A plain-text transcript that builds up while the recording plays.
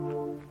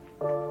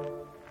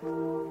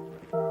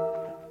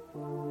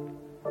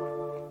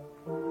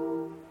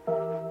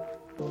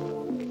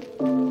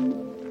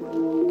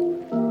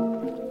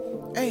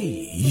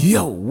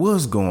Yo,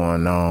 what's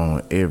going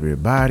on,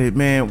 everybody,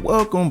 man?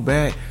 Welcome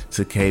back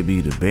to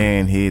KB the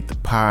Bandhead, the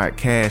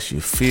podcast.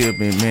 You feel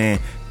me, man?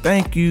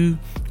 Thank you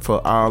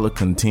for all the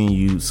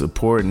continued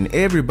support and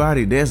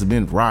everybody that's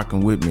been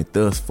rocking with me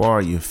thus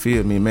far. You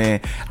feel me,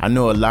 man? I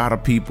know a lot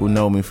of people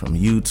know me from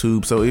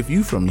YouTube, so if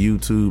you from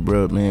YouTube,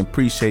 bro, man,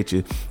 appreciate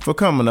you for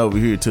coming over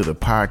here to the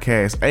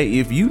podcast. Hey,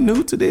 if you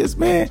new to this,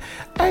 man,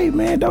 hey,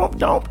 man, don't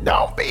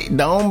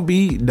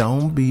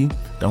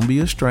be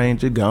a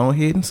stranger. Go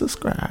ahead and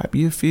subscribe.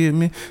 You feel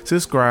me?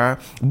 Subscribe.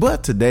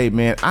 But today,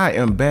 man, I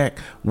am back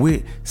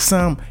with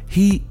some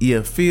heat.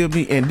 You feel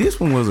me? And this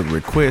one was a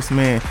request,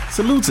 man.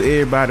 Salute to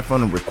everybody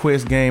from the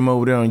request game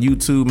over there on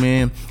YouTube,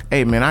 man.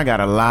 Hey, man, I got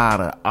a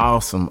lot of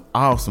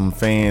awesome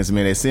fans,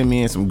 man, that send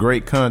me in some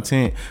great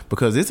content,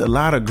 because it's a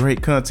lot of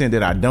great content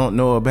that I don't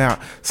know about.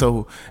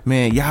 So,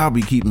 man, y'all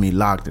be keeping me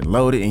locked and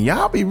loaded, and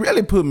y'all be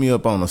really putting me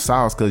up on the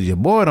sauce, because your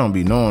boy don't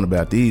be knowing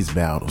about these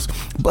battles.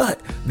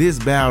 But this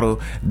battle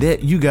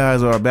that you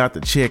guys are about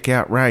to check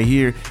out right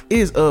here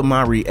is of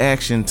my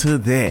reaction to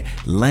that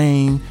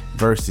Lane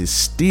versus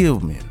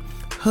Stillman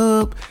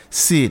Hub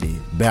City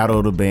Battle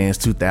of the Bands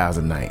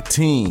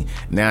 2019.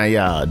 Now,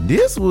 y'all,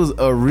 this was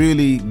a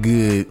really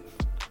good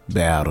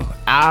battle.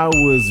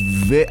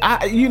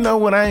 You know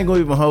what, I ain't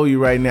gonna even hold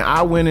you right now.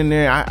 I went in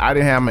there, I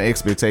didn't have my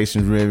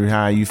expectations very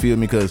high, you feel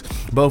me, because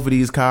both of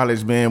these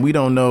college, man, we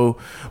don't know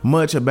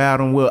much about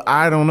them. Well,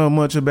 I don't know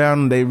much about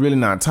them. They really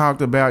not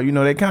talked about. You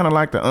know, they kind of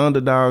like the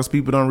underdogs.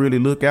 People don't really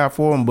look out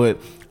for them, but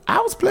I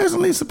was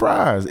pleasantly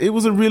surprised. It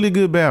was a really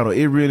good battle.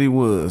 It really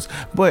was.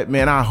 But,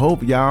 man, I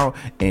hope y'all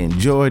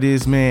enjoy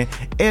this, man.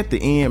 At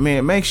the end,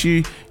 man, make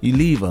sure you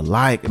leave a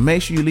like.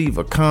 Make sure you leave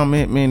a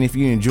comment, man, if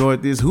you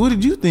enjoyed this. Who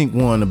did you think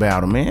won the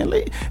battle, man?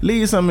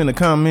 Leave something in the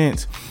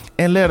comments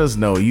and let us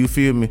know. You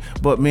feel me?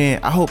 But, man,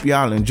 I hope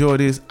y'all enjoy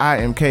this. I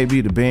am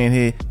KB the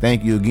Bandhead.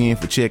 Thank you again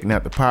for checking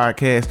out the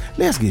podcast.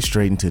 Let's get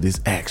straight into this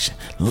action.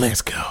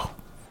 Let's go.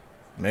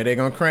 Man, they're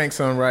going to crank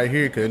something right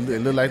here because it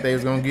looked like they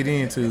was going to get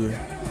into it.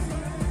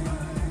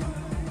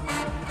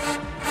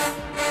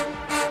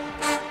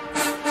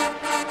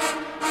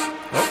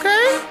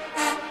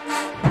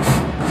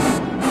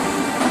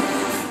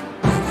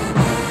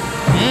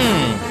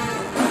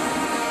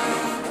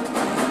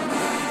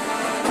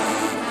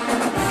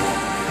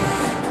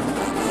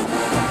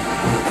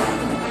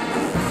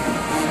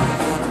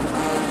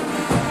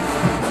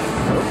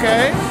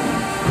 Okay.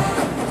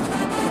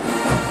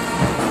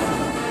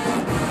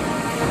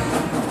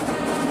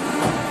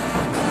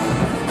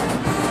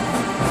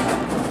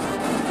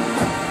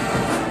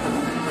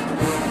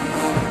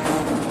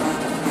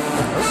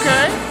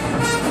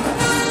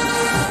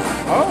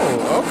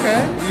 Oh,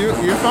 okay.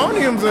 Your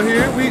phoniums are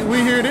here. We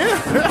hear them.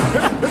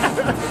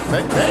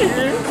 they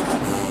here.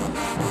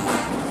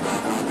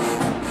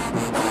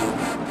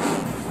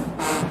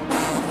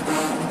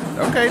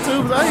 Okay,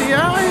 Tubes, I hear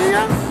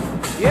y'all.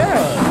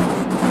 Yeah.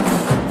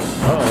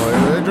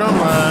 Oh, the drum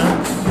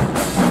line.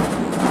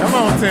 Come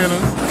on,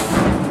 tenors.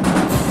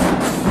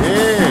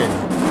 Yeah.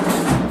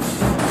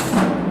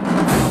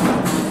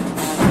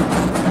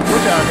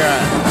 What y'all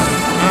got?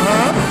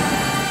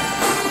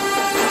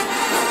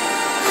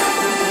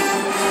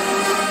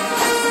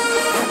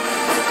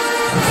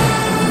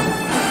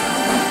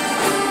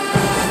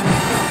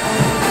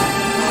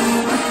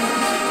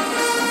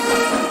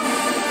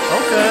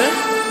 Okay.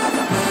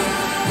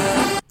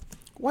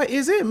 Wait,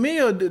 is it me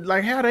or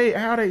like how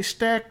they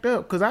stacked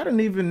up? Because I didn't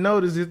even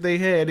notice if they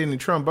had any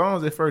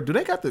trombones at first. Do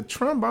they got the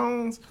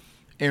trombones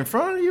in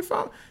front of your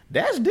phone?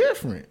 That's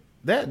different.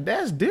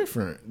 That's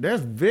different.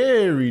 That's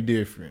very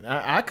different.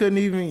 I couldn't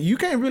even. You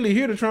can't really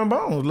hear the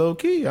trombones low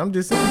key. I'm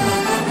just saying.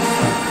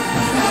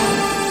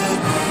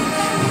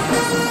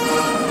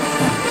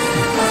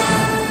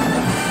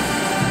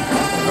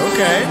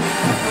 Okay.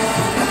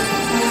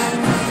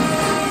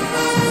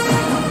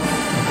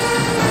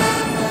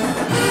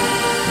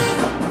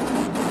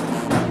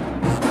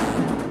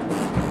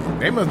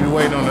 They must be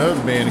waiting on the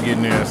other band to get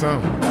in there or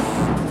something.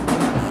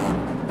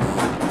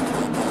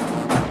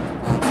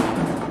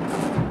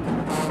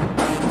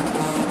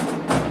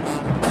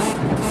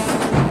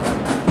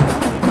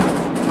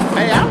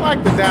 Hey, I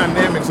like the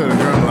dynamics of the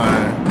drum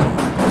line.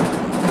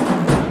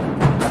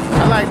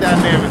 I like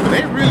dynamics, but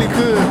they really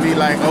could be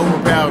like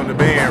overpowering the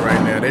band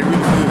right now. They really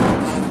could.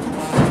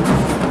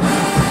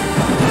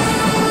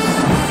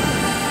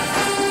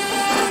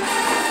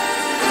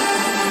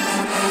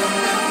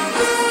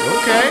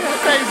 Okay,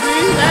 Z,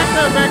 act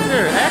up back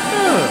there, act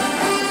up.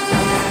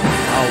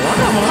 Oh, one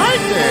of them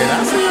like that.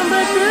 I see him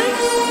back there.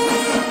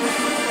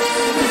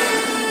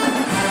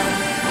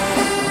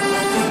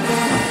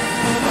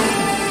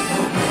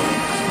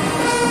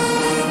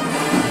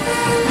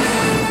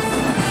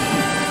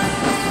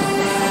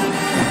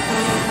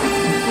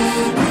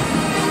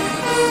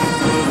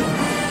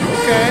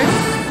 Okay.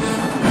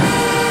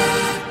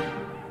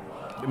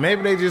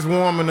 Maybe they just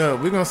warming up.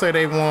 We're gonna say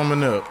they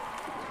warming up.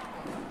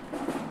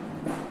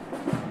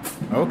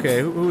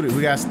 Okay, who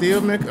we got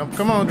Stillman.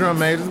 Come on, drum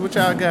majors. What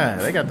y'all got?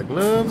 They got the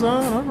gloves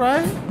on. All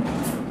right.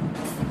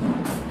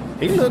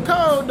 He look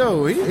cold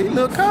though. He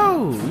look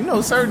cold. You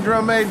know, certain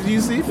drum majors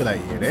you see, be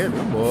like, yeah,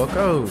 that boy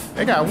cold.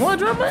 They got one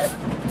drum major.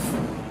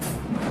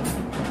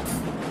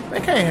 They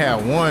can't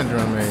have one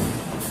drum major.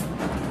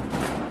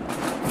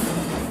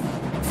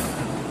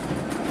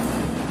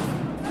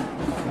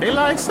 They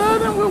like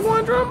Southern with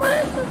one drum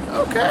major.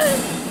 Okay.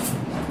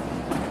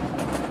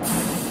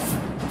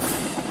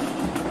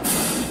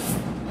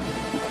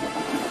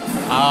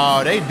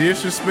 Oh, they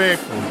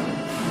disrespectful.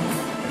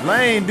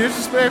 Lane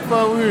disrespectful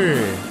over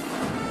here.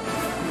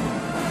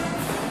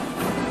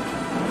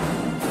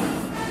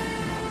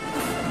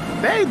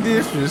 They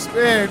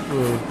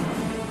disrespectful.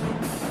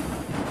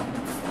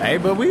 Hey,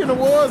 but we in the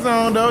war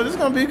zone though. This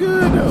gonna be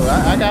good though.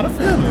 I got a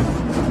feeling.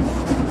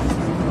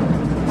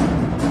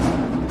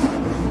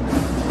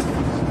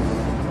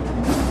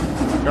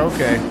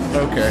 Okay.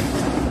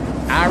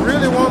 I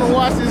really want to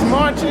watch this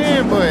march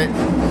in, but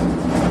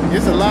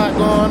it's a lot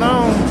going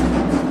on.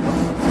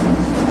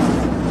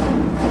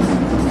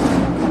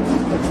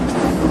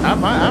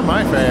 I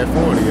might fast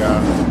forward,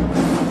 y'all.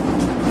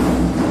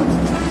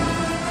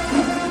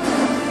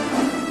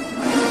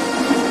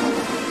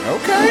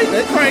 Okay,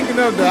 they cranking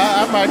up though.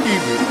 I might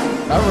keep it.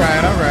 All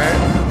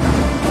right.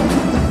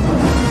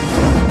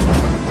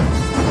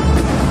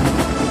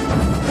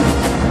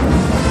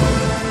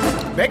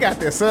 They got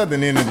that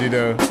Southern energy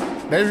though.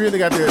 They really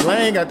got that.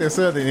 Lane got that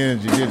Southern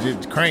energy.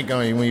 Just crank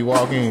on you when you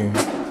walk in.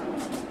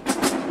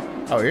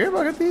 Oh,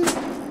 everybody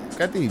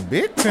got these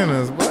big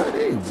tenors, boy.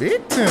 These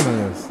big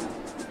tenors.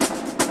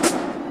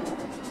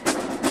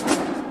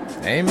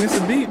 They ain't miss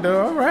a beat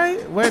though. All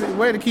right, way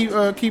to keep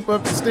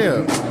up the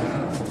step.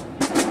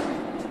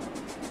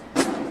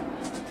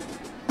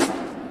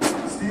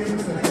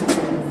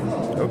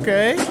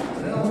 Okay.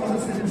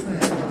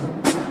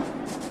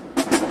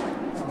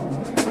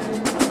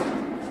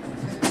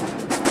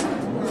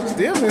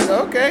 Stillman,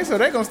 okay, so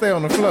they gonna stay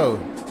on the floor.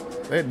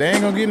 They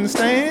ain't gonna get in the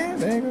stand.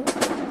 They ain't gonna.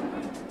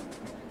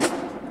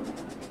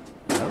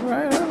 All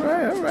right.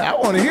 I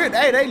want to hear it.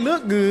 Hey, they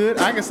look good.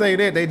 I can say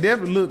that. They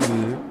definitely look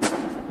good.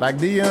 Like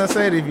Dion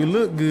said, if you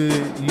look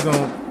good, you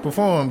gonna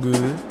perform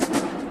good.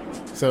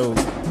 So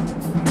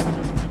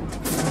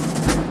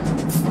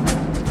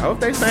I hope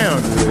they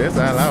sound good. That's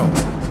all I want.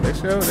 They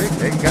show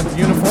they got the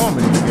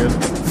uniformity together.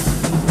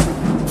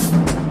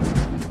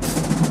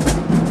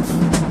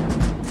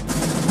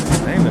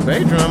 Dang, the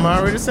bass drum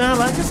already sound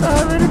like it's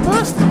already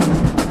busted.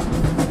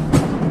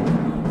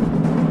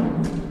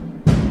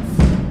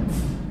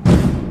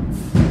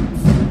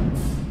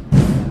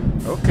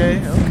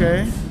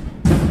 Okay.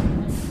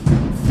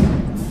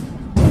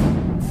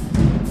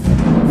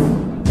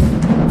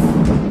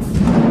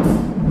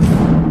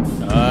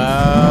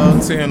 Oh,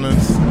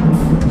 tenors.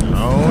 I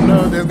don't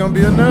know if there's gonna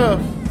be enough.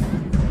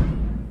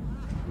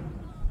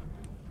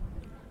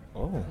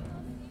 Oh.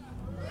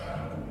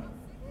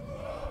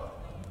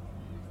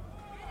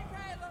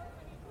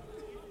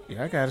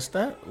 Yeah, I gotta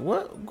stop.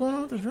 What going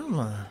on with the drum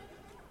line?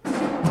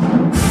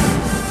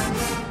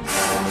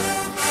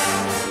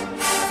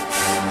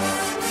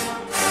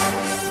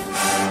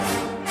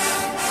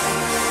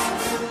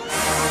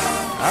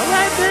 All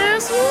right,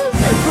 dancers,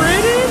 they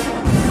pretty.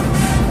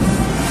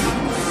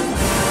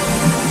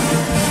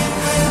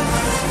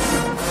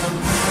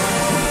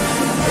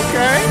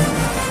 Okay.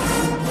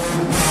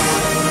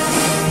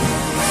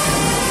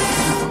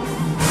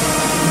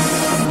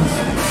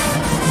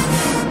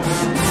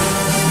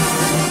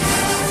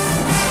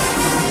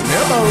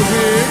 Mellow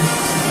here.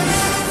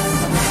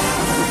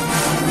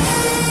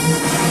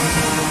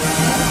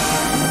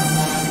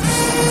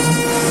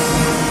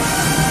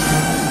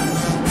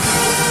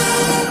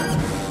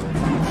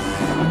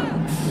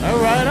 All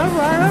right.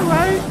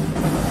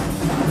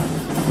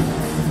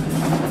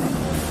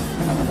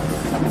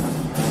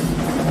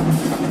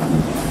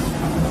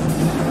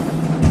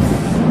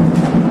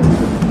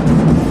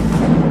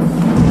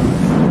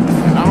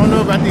 I don't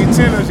know about these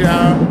tenors, y'all.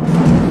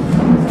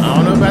 I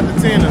don't know about the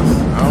tenors.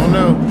 I don't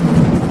know.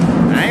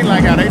 I ain't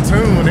like how they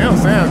tune. They don't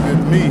sound good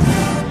to me.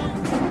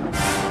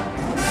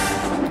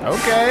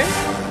 Okay.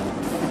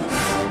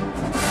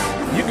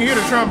 You can hear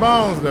the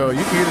trombones, though.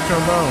 You can hear the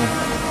trombones.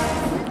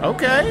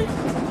 Okay.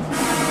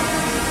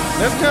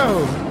 Let's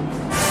go.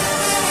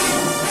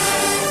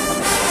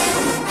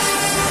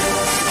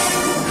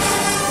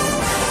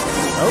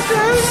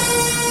 Okay.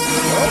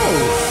 Oh.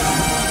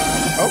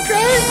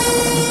 Okay.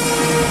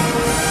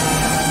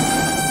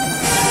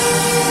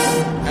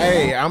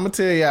 Hey, I'm gonna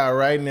tell y'all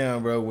right now,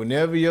 bro.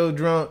 Whenever your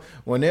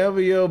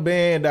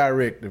band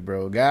director,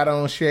 bro, got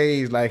on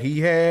shades like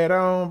he had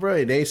on,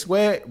 bro, they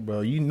sweat,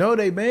 bro. You know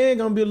they band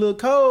gonna be a little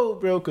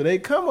cold, bro, cause they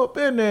come up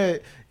in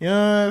there. You know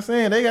what I'm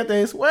saying? They got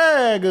their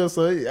swagger.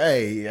 So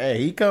hey,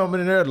 he coming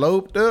in there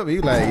loped up. He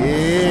like,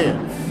 yeah,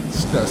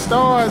 the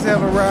stars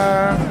have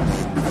arrived.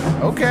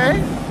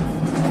 Okay.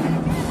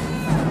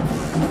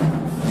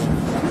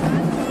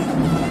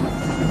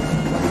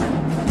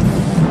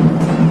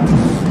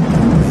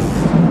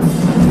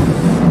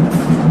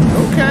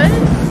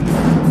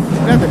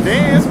 Got the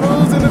dance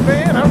moves in the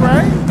band. All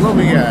right. What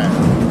we got?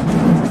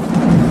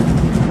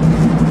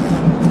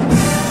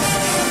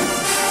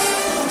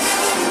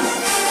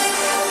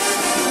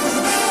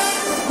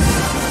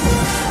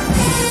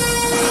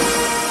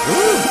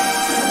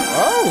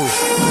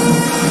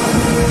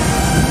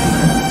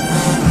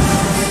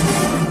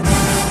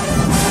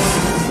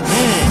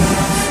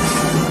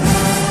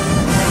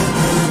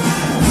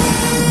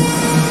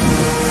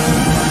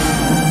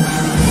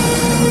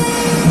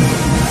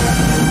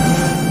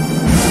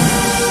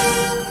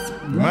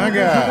 My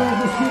God.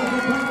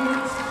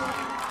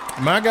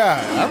 My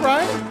God. All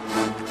right.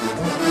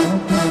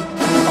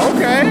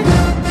 Okay.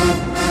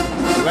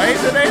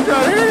 Laser, they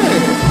done here.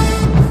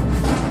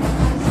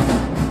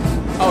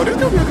 Oh, this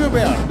gonna be a good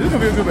battle. This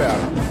gonna be a good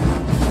battle.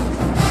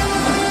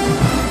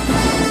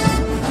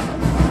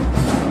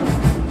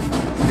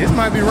 This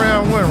might be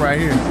round one right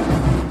here.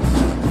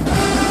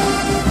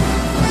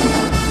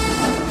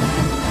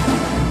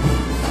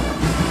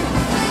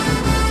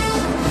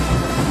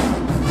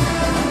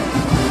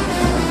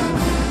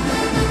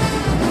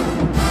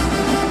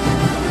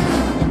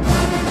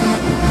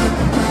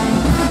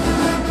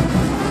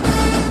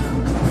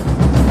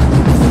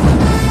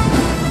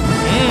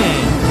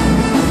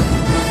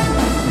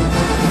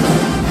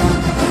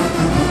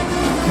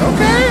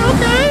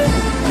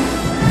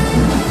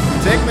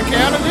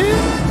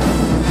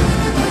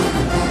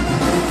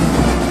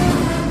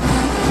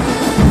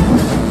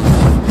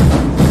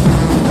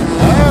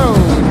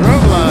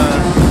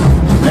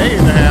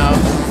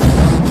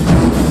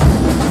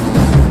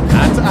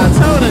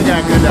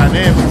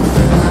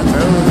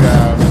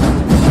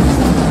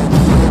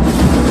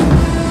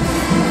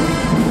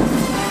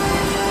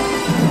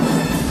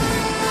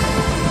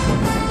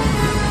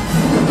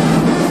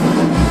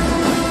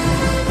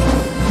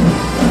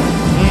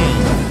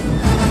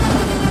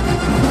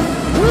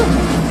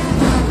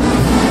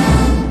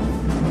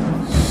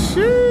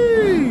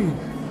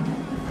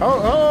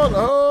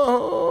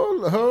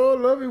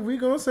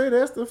 Say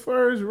that's the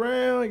first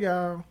round,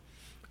 y'all.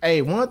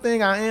 Hey, one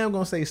thing I am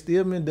gonna say,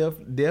 Stillman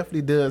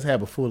definitely does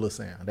have a fuller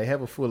sound. They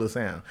have a fuller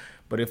sound.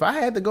 But if I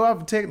had to go off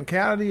of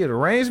technicality and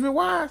arrangement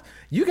wise,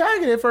 you gotta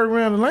get that first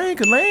round of Lane,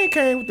 cause Lane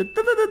came with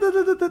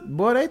the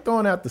boy. They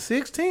throwing out the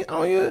 16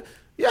 on you.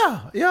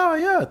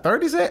 Yeah.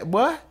 30 seconds,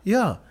 boy.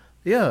 Yeah.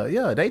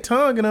 They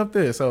tonguing up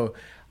there. So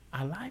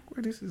I like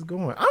where this is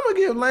going. I'm gonna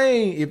give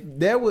Lane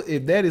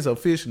if that is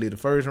officially the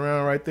first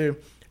round right there.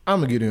 I'm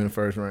gonna get in the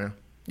first round.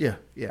 Yeah,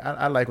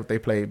 I like what they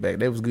played back.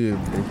 That was good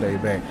what they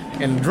played back.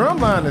 And the drum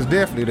line is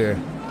definitely there.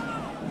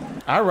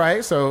 All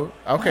right, so,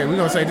 okay, we're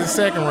going to say this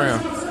second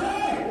round.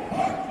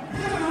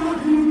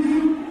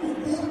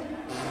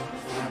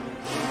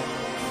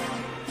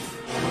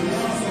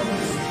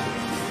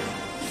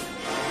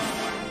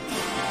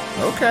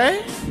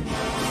 Okay.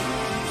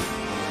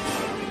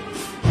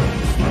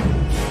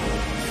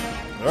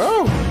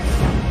 Oh.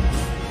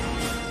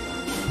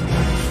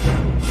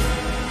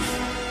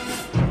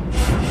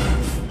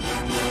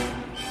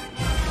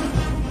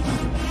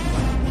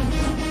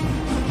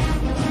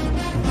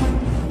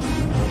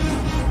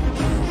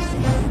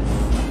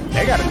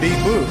 They got a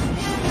deep boot.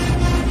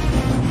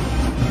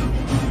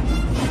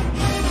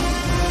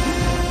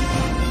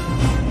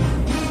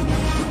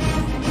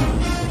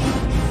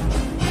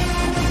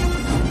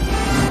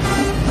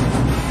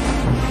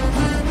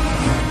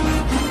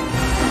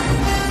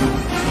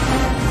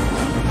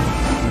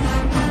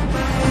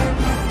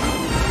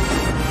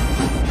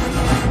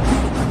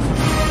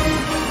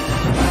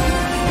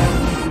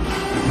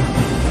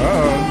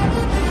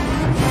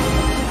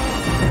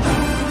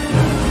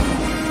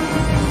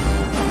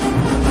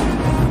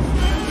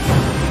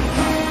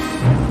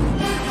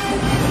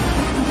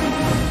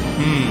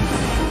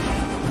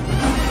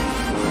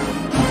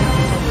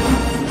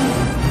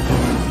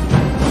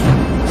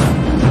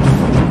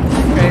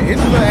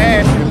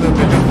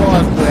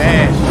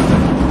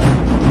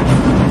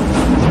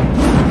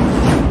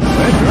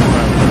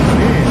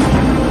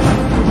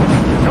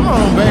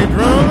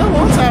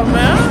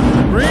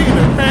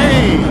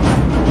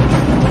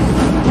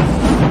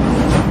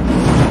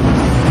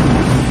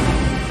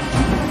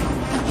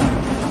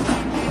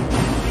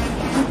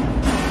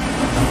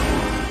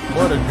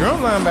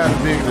 Drumline about as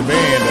big as the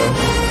band, though.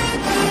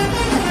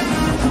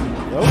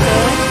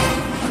 Okay.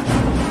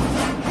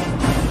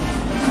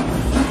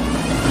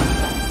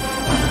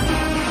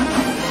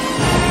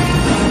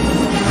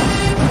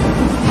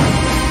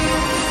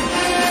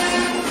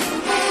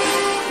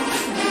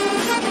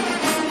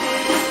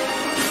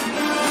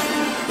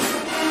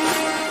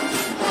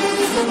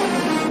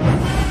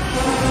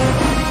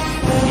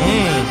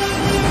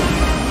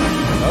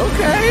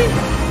 Okay.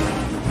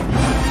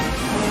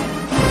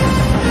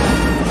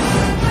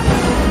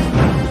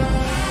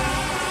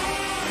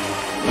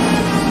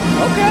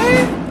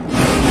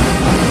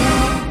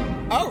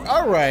 All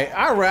right.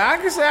 I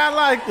can say I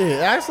liked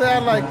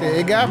it.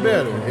 It got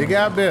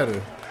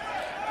better.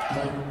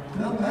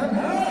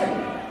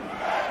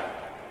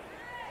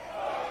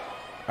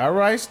 All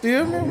right,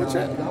 Stillman, what's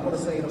that? I want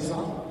to say the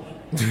song.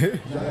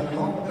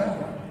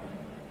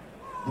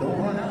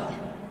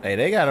 Hey,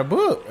 they got a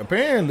book,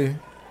 apparently.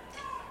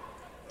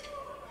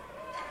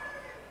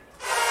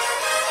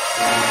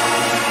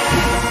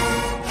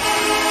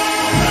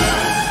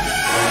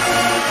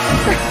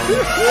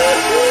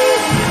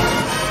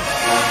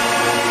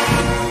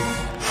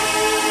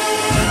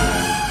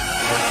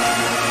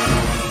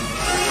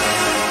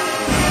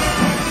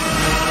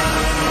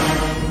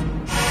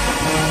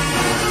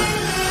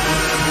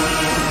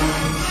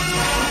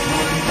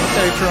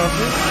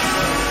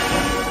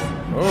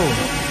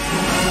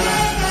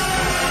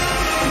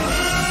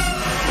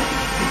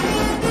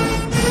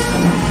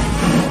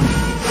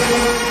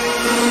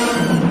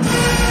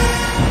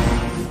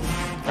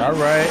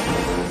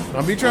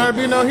 Don't be trying to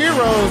be no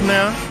heroes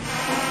now.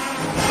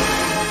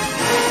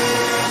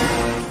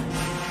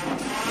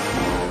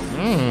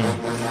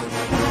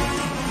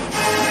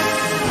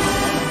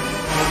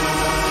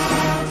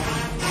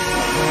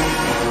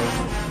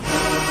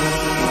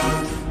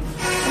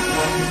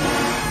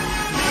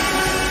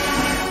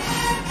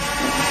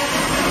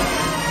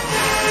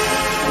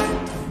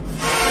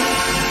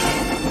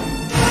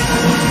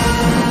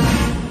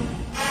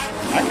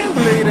 I can't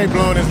believe they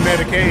blowing this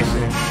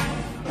medication.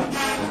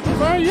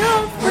 For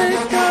your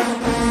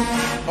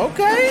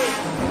okay.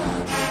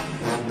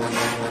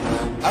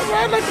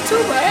 Alright, like the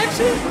tuba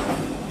action.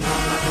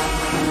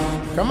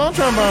 Come on,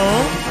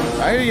 trombone.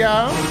 I hear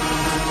y'all.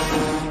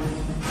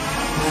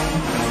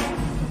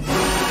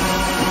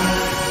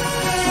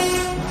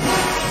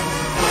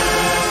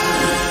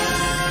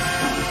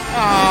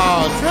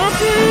 Oh,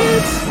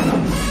 trumpets.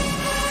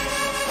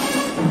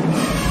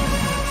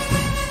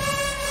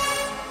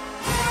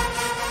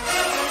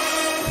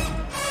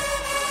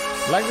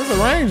 Like this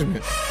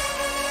arrangement.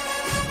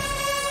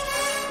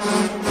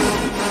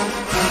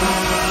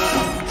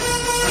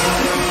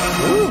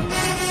 Ooh.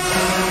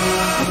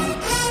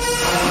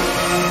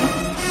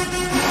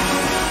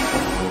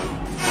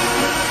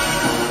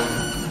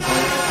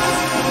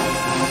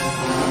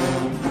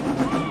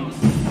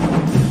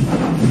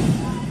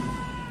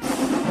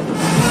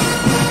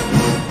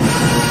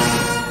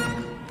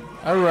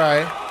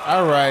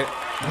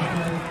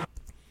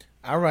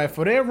 All right.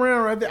 For that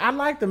round right there, I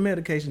like the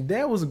medication.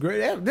 That was a great.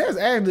 That's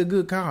actually a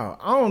good call.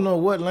 I don't know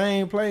what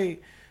Lane played.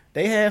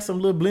 They had some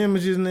little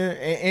blemishes in there,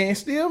 and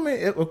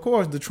Stillman, of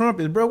course, the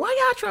trumpet, bro. Why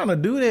y'all trying to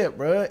do that,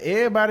 bro?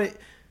 Everybody,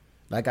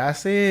 like I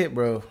said,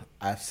 bro.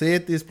 I've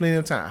said this plenty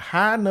of times.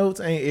 High notes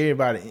ain't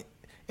everybody.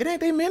 It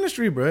ain't their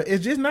ministry, bro.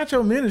 It's just not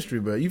your ministry,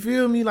 bro. You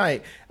feel me?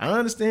 Like, I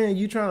understand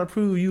you trying to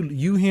prove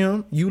you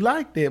him, you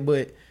like that,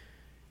 but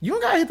you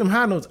don't gotta hit them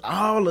high notes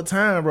all the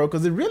time, bro,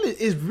 because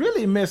it's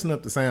really messing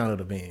up the sound of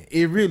the band.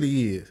 It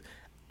really is.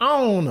 I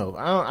don't know.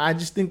 I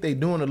just think they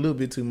doing a little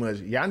bit too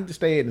much. Y'all need to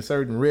stay at a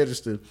certain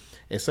register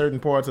at certain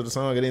parts of the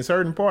song, and in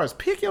certain parts,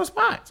 pick your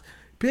spots.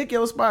 Pick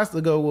your spots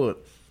to go with.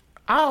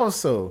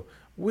 Also,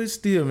 with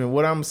Stillman,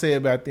 what I'm gonna say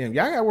about them,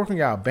 y'all gotta work on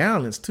y'all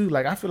balance too.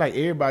 Like, I feel like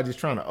everybody's just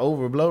trying to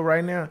overblow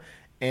right now,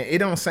 and it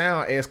don't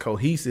sound as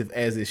cohesive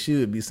as it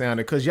should be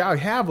sounding, because y'all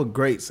have a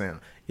great sound.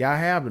 Y'all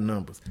have the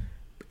numbers.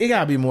 It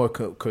gotta be more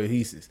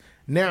cohesive.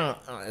 Now,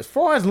 as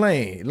far as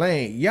Lane,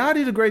 y'all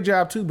did a great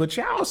job too, but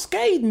y'all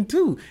skating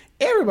too.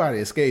 Everybody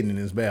is skating in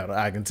this battle.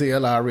 I can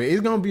tell already.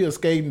 It's gonna be a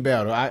skating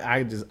battle.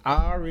 I just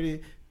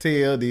already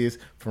tell this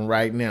from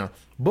right now.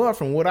 But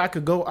from what I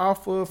could go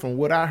off of, from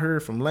what I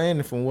heard from Lane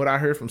and from what I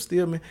heard from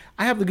Stillman,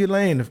 I have to give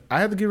Lane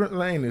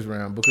this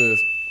round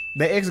because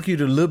they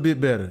executed a little bit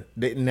better.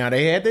 Now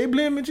they had their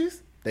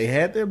blemishes.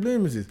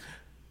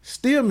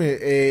 Stillman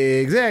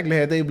exactly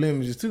had their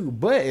blemishes too.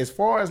 But as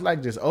far as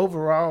like just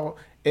overall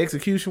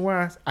execution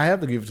wise, I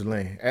have to give it to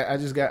Lane. I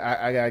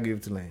gotta give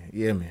it to Lane.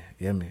 Yeah,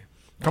 man.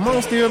 Come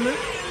on, Stillman.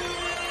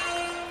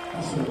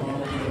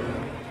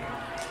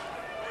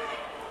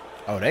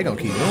 Oh, they gonna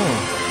keep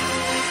going.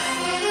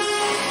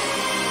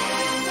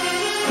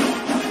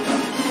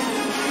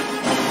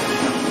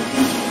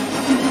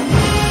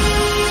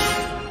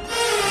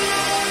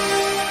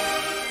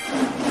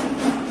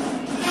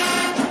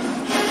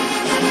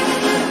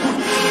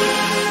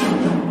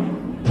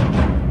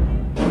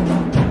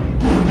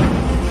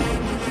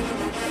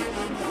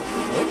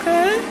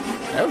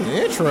 That was the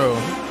intro.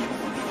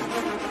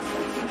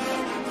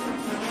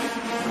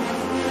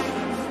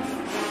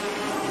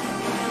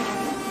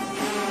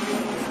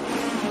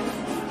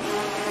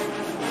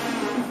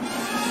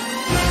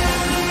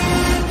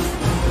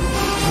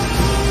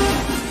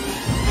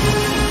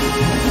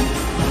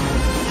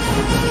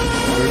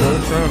 There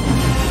goes Trump.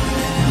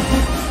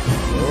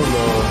 Oh,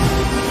 Lord.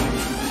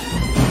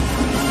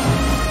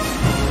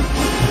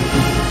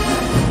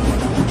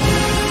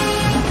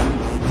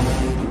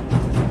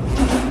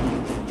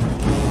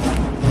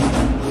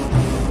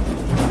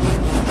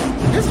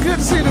 It's good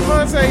to see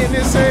Devontae in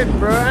this setting,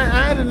 bro.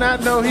 I did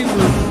not know he was,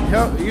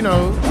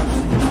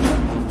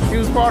 he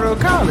was part of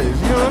college. You know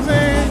what I'm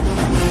saying?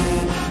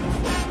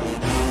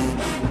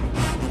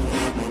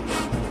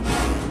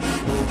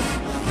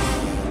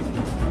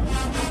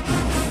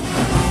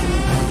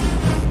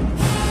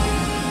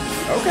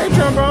 Okay,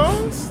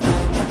 trombones.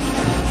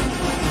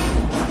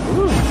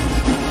 Ooh.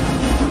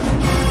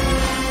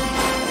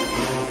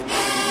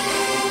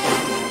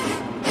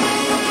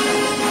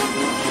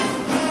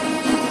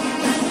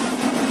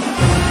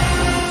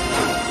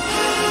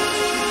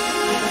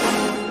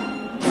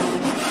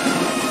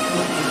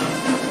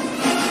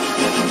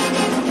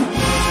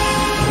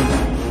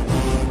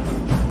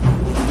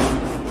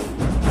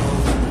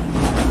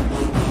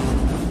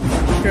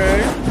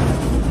 Okay.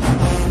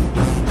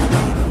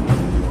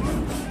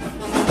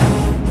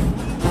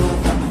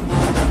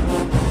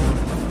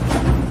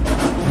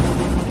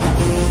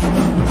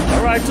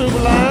 All right, tuba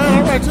line.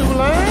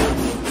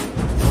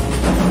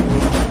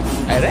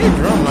 Hey, they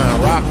drum line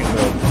rocking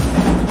though.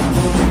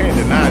 Can't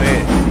deny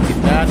that. You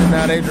cannot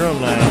deny they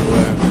drum line,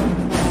 boy.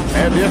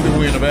 They definitely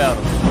win the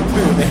battle.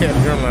 They had a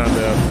drumline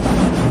battle.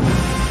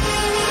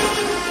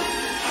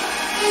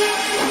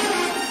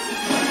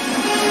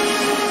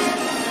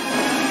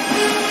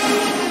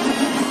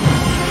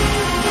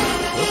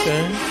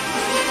 Okay.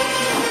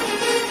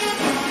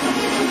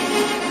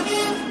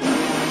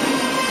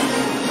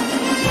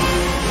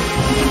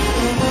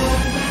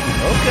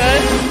 Okay.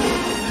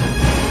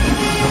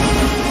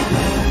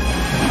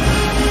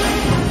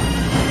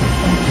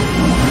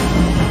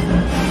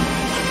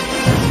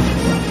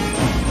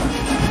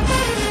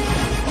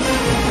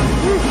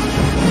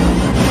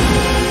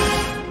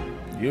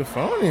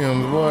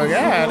 Euphoniums, boy.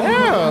 God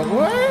damn,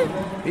 boy.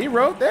 He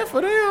wrote that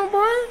for them,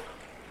 boy.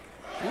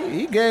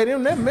 He gave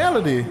them that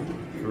melody.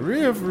 For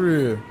real, for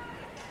real.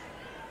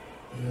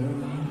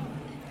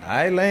 All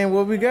right, Lane,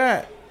 what we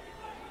got?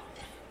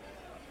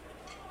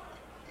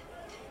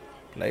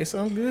 Play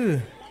something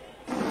good.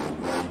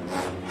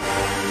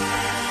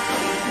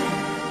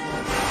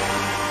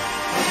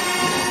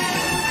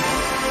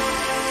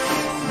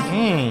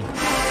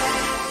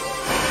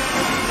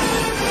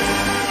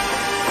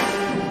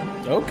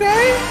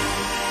 Okay.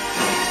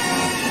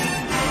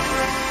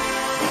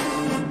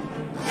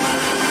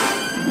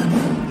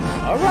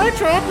 All right,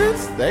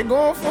 trumpets. They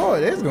going for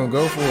it. They're going to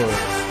go for it.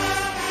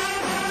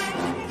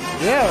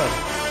 Yeah.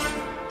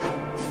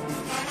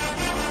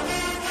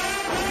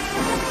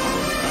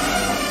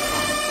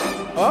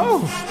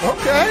 Oh,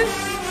 okay.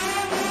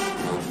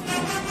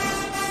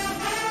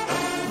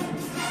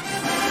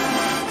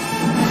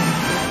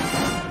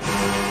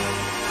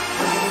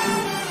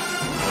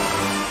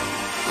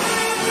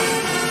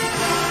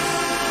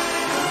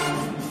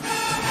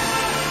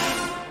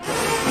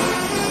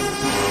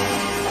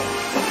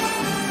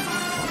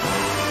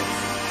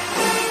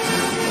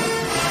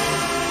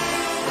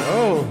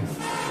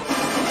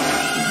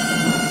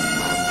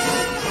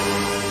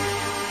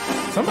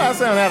 Somebody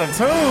sound out of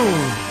tune.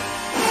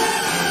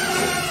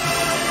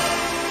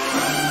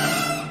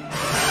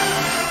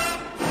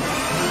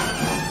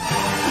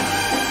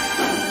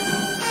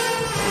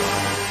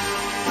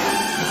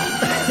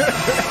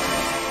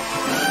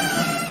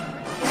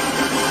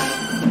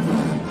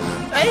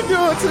 Ain't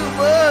doing too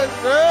much,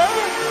 bro.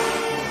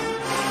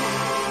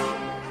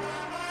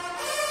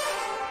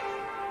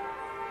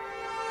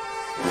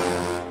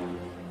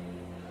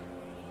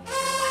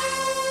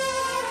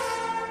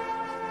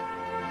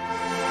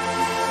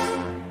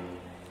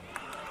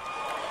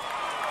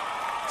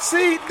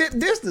 See,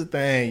 this the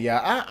thing,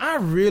 y'all. I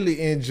really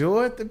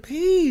enjoyed the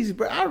piece,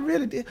 bro. I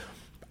really did.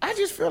 I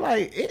just feel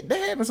like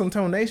they're having some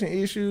tonation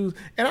issues,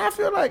 and I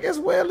feel like as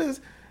well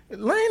as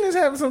Lane is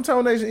having some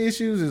tonation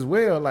issues as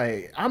well.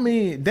 Like, I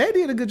mean, they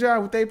did a good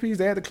job with their piece.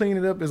 They had to clean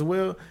it up as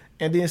well,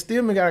 and then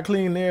Stillman got to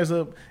clean theirs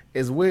up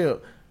as well.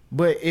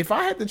 But if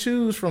I had to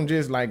choose from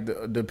just like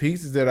the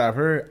pieces that I've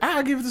heard,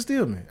 I'll give it to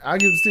Stillman. I'll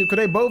give it to Stillman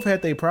because they both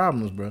had their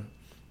problems, bro.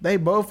 They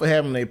both are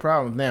having their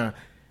problems now.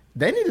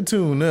 They need to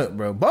tune up,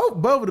 bro.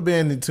 Both of the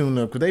bands need to tune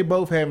up because they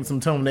both having some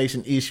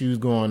tonation issues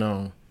going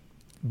on.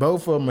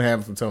 Both of them are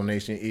having some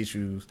tonation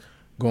issues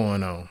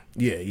going on.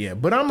 Yeah.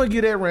 But I'm going to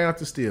get that round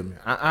to Stillman.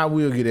 I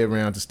will get that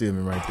round to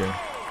Stillman right there.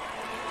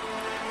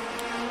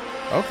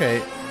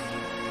 Okay.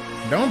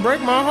 Don't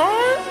break my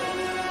heart.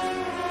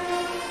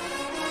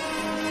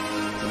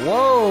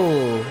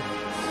 Whoa.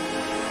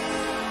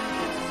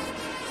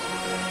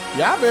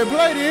 Y'all better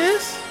play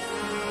this.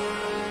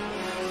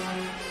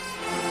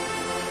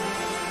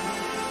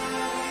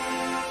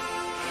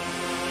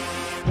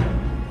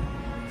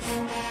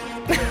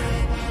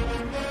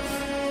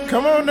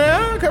 Come on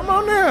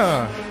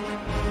now.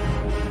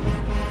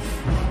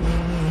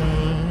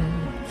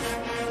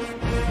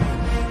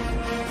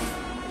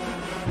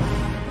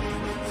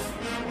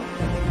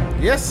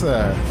 Yes,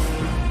 sir.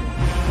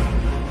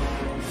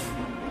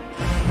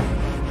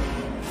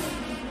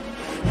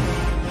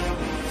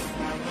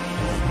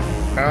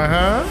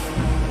 Uh-huh.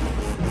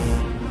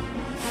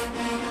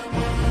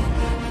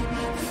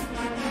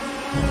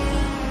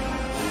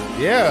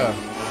 Yeah.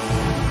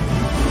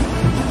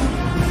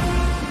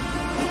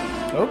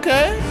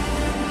 Okay.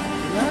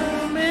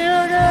 Love me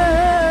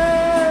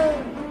again.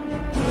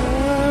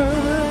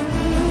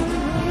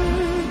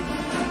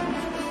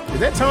 Is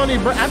that Tony? I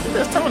think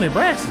that's Tony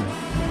Braxton.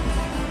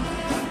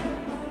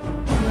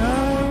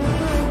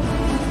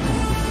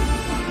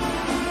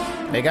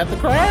 They got the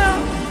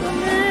crowd.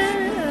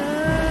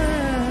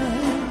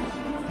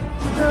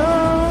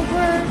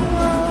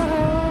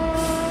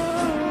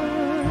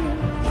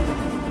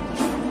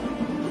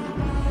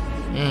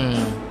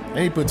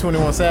 They put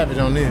 21 Savage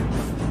on there.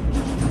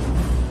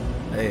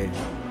 Hey.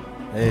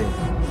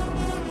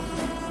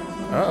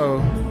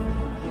 Uh-oh.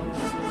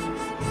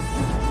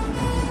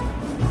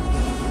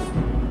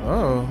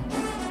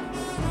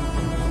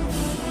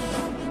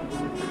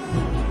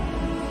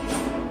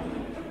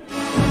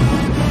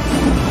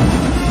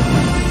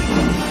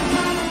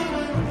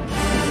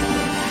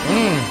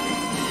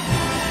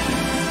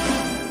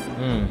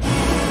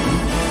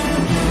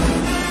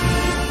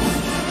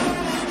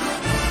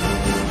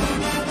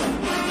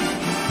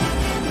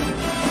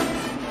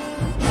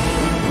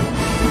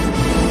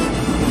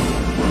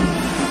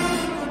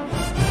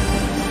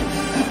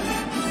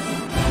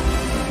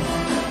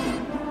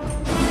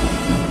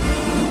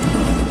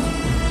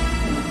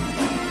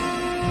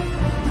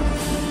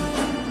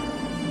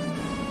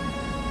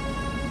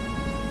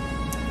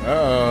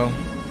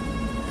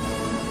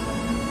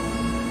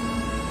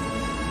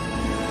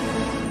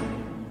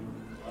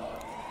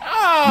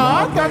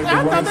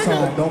 y'all think?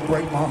 Song, Don't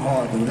Break My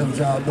Heart, and that's what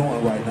y'all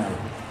doing right now.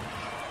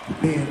 You're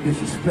being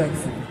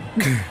disrespectful.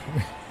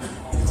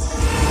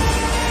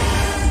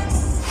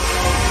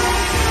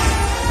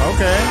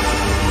 Okay.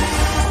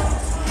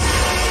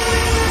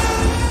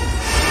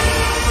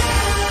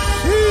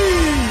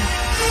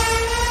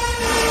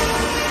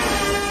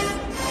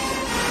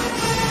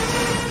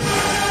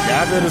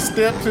 Y'all better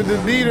step to the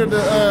beat of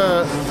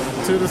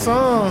the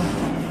song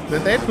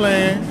that they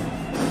playing.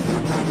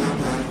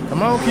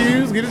 Come on,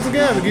 Q's, get it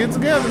together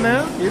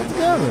now, get it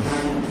together.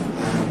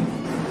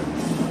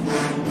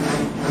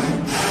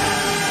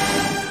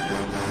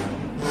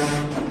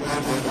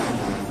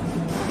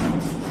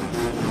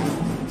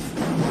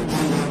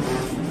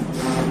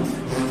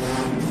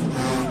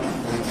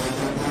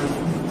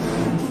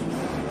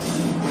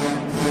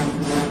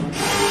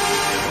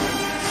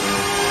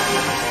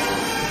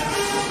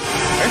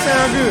 They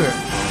sound good.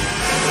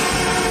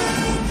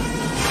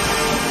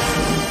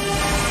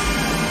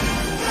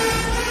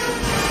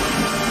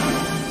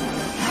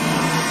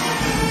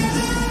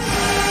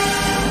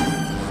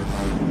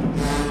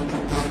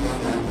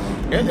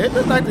 It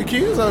looks like the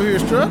Q's over here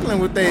struggling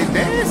with their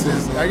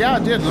dances. Are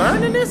y'all just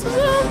learning this or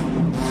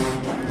something?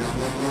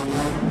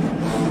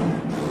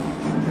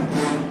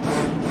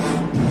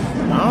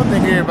 I don't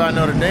think everybody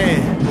know the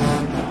dance.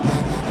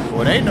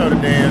 Well, they know the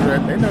dance,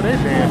 right? They know they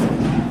dancing.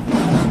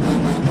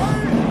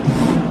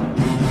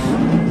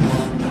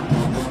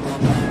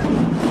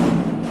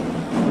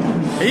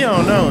 He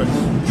don't know it.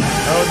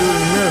 Old dude in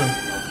the middle.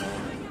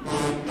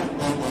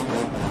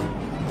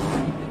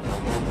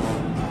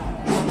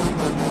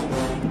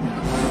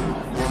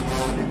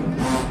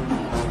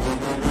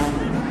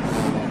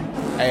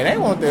 Hey, they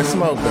want that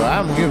smoke though.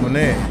 I'm giving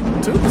that.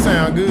 Tuba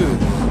sound good.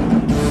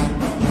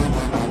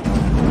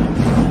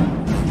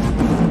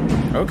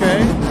 Okay.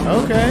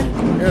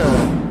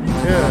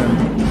 Yeah.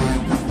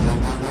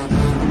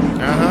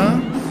 Uh-huh.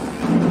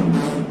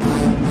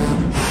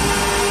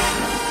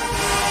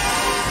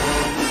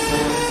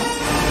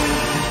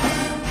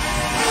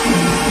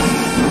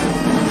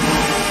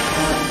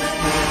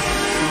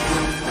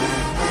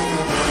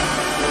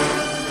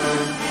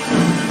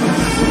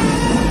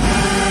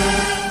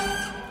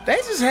 They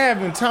just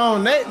having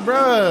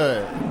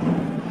bruh.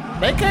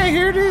 They can't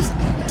hear this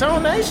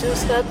tonation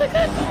stuff. They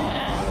can't.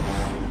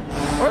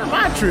 Or am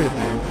I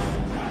tripping?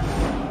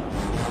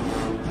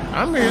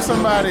 I'm hearing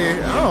somebody,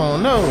 I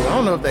don't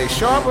know if they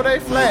sharp or they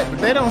flat, but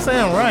they don't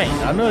sound right.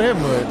 I know that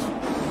much.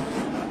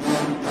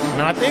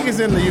 And I think it's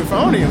in the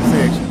euphonium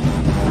section.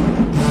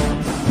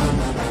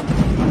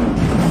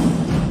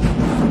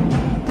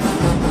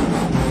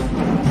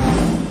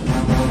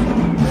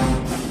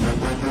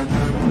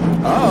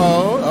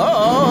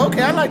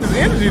 Okay, I like this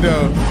energy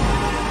though.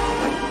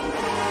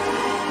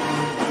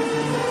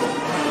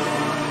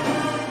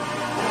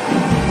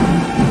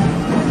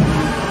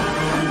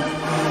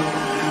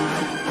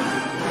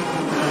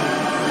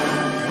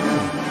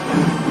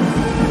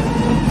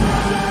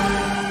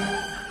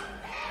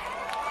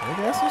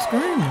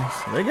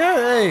 They got,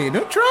 hey,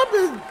 them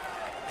trumpets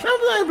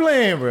ain't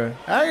playing, bro.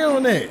 How you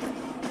on that?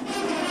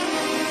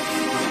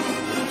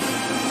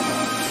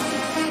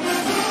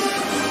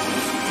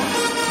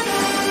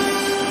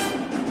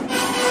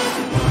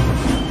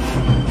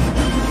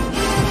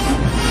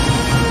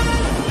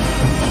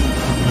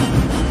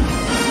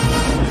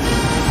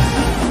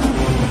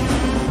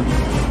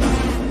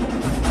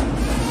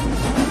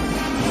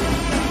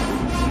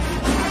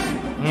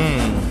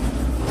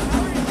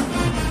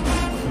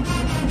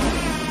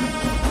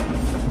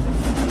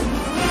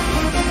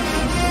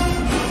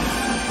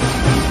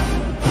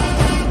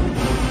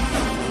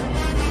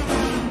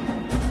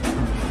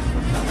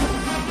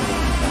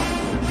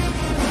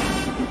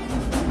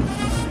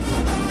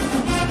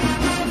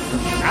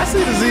 I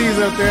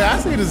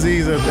see the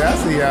Z's up there. I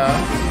see y'all.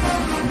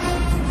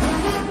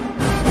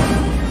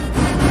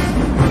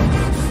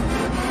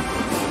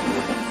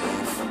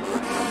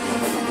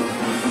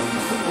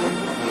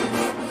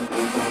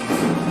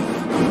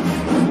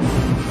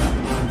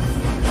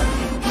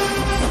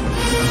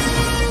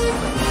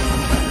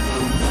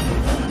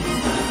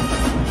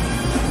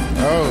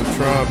 Oh,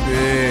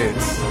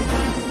 trumpets.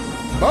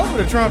 Both of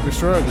the trumpets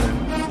struggling.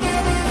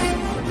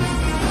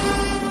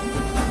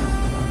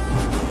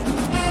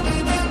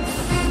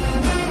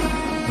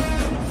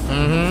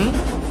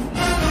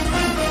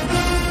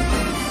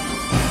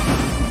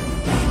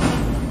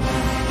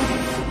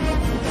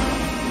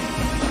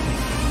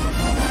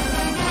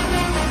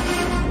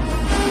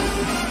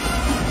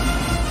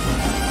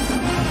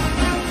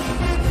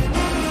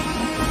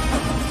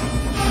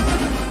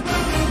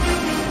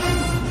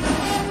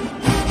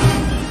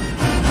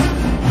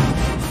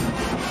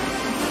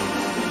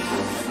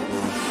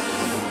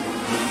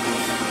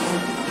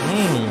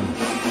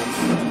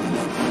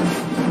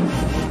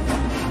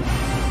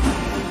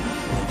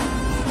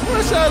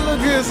 Wish I look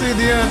good to see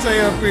Deontay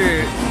up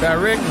here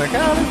directing the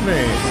college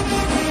band.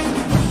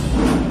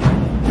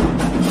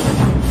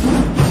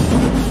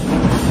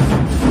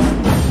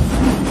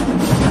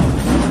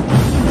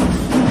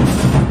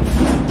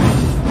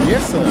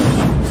 Yes, sir.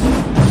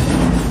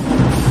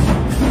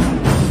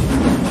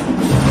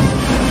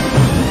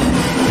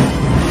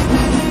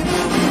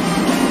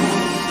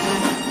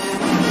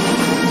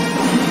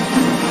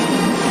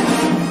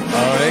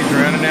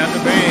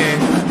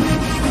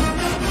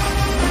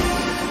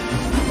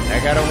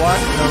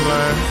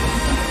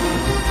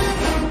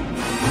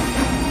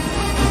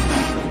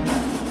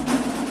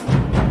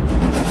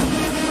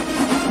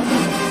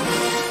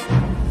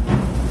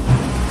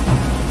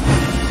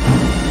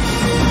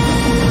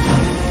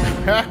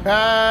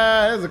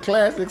 That's a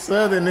classic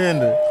Southern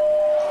ending.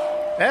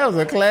 That was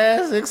a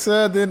classic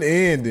Southern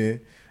ending.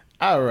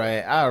 All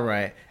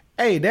right.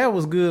 Hey, that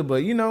was good,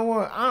 but you know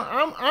what?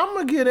 I'm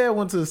gonna give that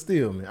one to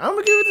Stillman. I'm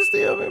gonna give it to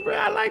Stillman, bro.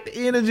 I like the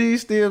energy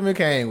Stillman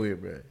came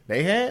with, bro.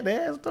 They had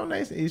some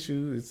tonation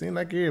issues. It seemed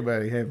like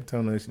everybody had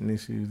tonation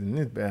issues in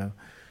this battle,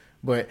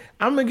 but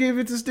I'm gonna give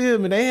it to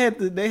Stillman.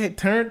 They had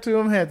turned to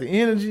him, had the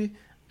energy.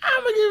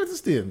 I'm gonna give it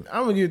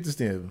to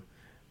Stillman.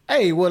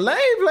 Hey, well,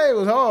 Lane play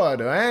was hard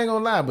though. I ain't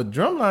gonna lie, but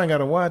Drumline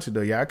gotta watch it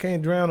though. Y'all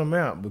can't drown them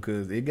out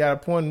because it got a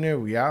point in there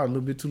where y'all a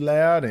little bit too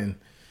loud and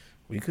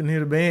we couldn't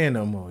hear the band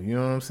no more. You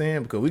know what I'm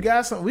saying? Because we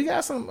got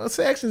some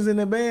sections in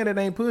the band that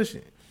ain't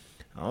pushing.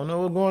 I don't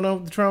know what's going on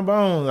with the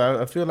trombones.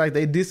 I feel like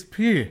they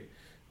disappear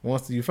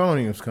once the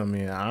euphoniums come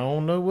in. I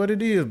don't know what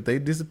it is, but they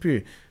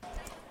disappear.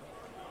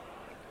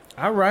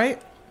 All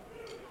right.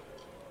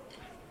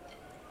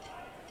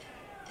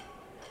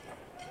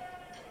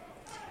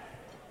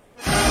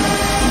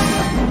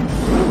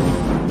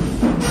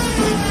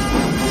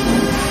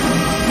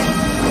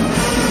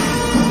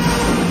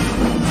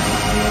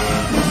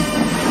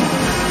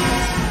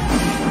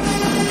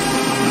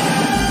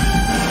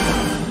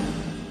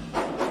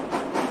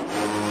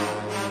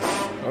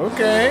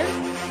 Okay.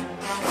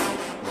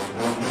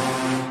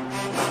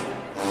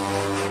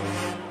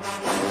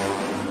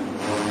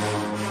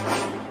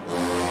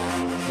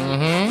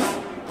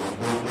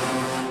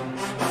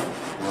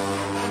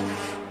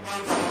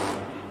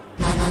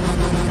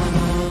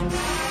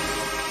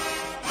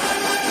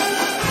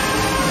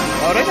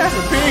 Oh, they got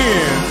some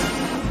pins.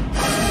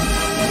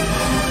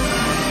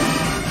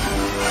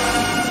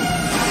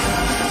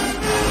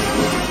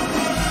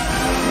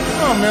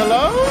 Come on,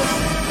 Mellows.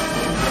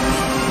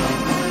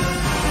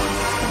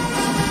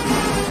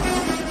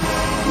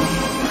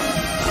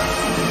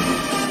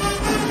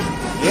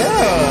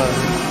 Yeah.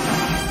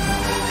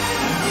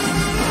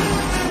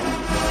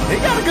 He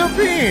got a good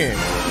pin. I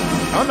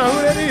don't know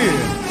who that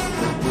is.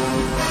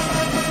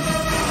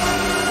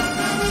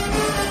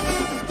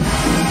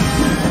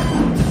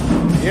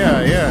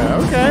 Yeah,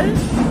 okay.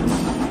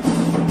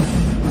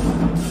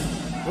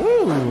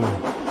 Ooh.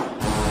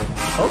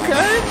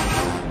 Okay.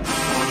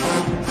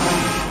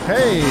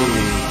 Hey,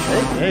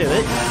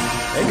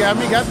 they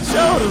got the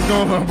shoulders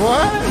going,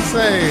 boy.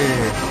 Say,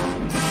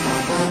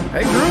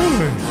 they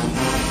grooving.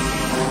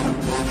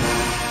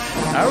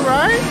 All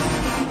right.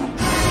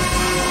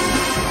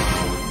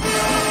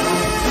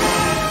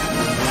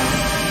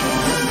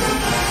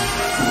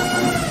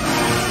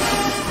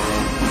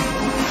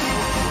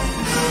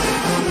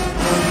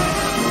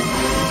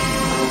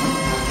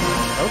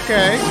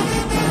 Okay.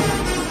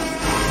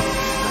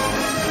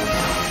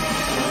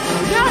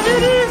 Y'all hear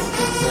this?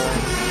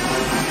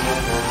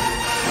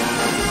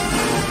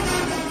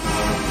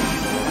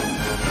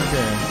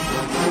 Okay.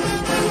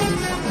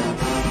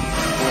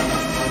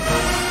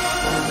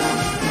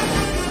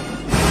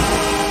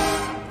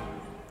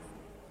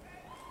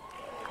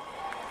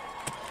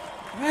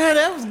 Man,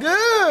 that was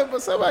good,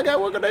 but somebody got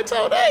work on their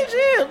toe. That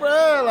shit,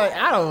 bro. Like,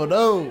 I don't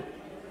know.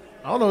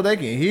 I don't know if they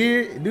can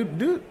hear it.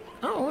 Dude.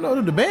 I don't know.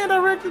 Do the band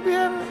director be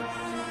having it?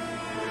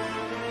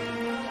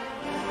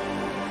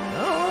 I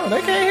don't know.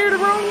 They can't hear the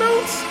wrong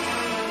notes.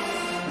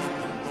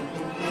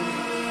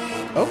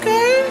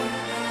 Okay.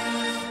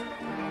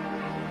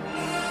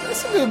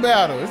 It's a good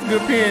battle. It's a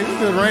good pin. It's a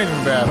good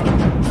raining battle.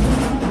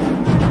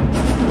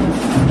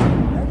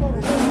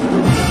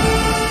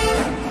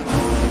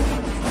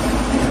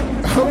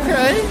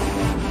 Okay.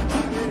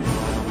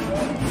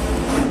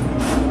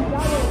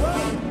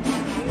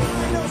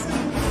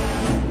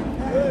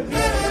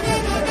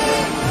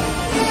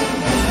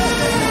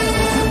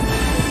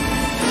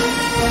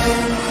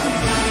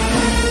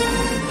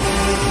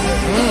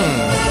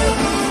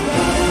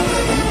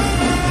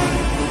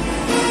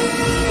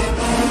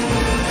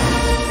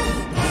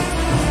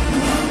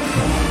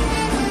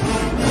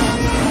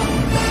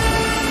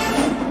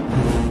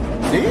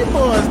 These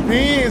boys'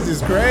 pins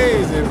is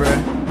crazy, bro.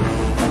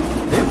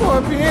 These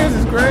boys' pins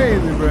is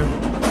crazy, bro.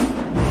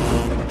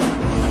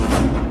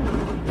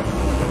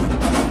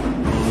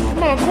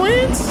 Come on,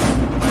 Queens.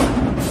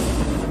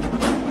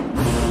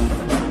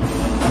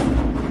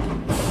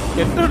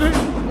 Get through the.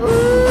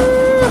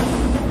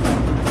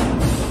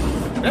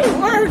 They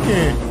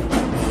working.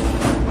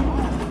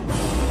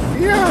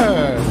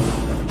 Yeah.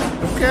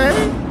 Okay.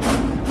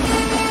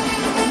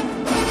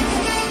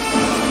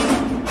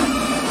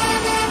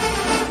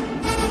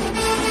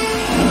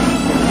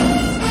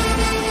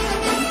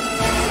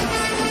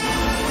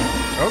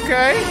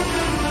 Okay.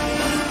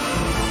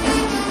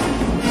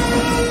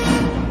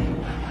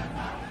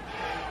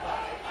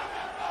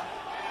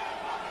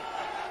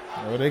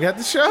 Oh, they got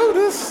the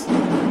shoulders.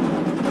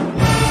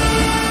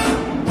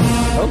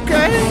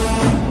 Okay.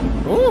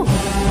 Ooh.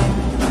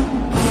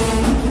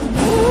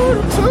 Ooh,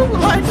 the tuba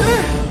like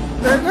that.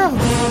 There you go.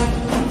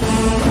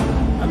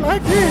 I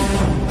like it.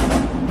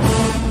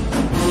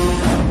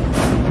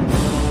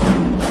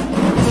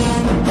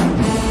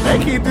 They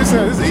keep this up.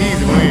 This is an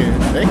easy win.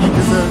 They keep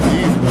this up. It's an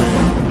easy win.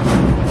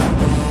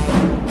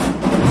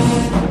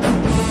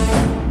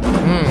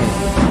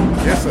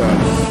 Yes, sir.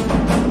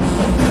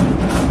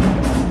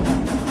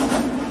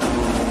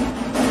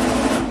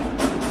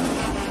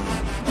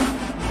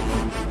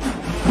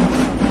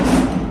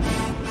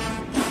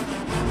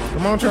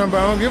 on,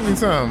 trombone. Give me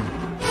some.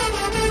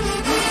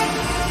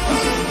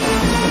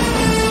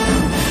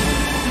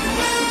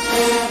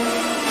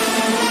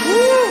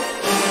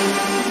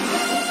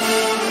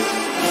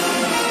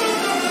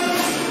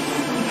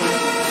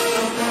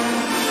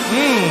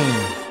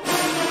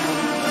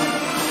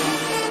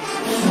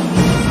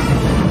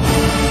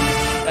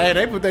 Hey,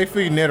 they put their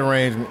feet in that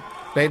arrangement.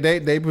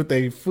 They put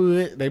their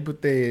foot, they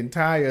put their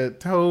entire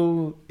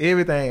toe,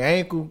 everything,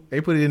 ankle, they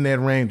put it in that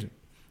arrangement.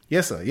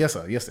 Yes, sir. Yes,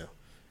 sir. Yes, sir.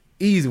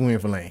 Easy win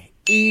for Lane.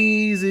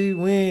 Easy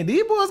win.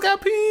 These boys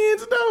got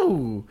pins,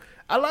 though.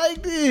 I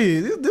like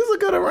this. This is a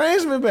good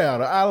arrangement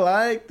battle. I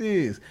like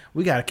this.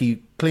 We got to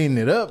keep cleaning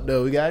it up,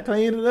 though. We got to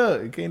clean it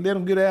up. You can't let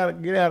them get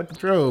out of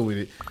control with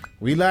it.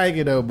 We like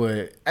it, though,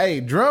 but,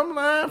 hey, drum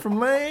line from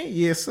Lane,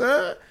 yes,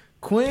 sir.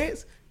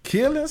 Quince,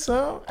 killing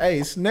some.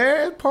 Hey,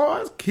 snare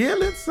parts,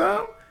 killing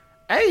some.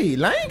 Hey,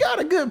 Lane got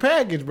a good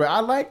package, bro. I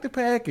like the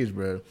package,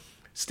 bro.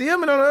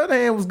 Stillman, on the other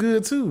hand, was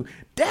good, too.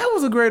 That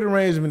was a great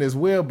arrangement as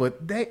well, but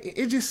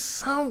it's just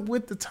something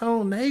with the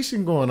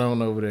tonation going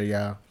on over there,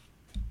 y'all.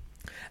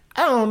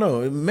 I don't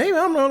know. Maybe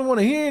I'm the only one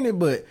hearing it,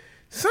 but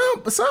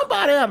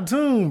somebody out of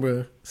tune,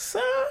 bro.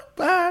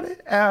 Somebody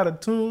out of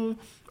tune.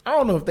 I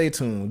don't know if they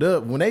tuned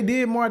up. When they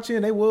did march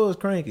in, they was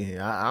cranking.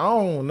 I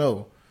don't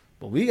know.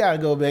 But we got to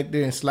go back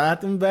there and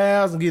slide them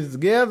valves and get it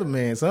together,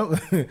 man.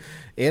 Something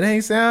it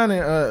ain't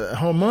sounding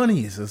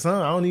harmonious or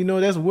something. I don't even know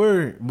if that's a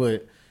word,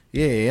 but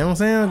yeah, it don't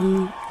sound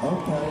good.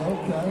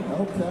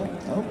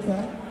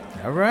 Okay.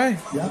 All right.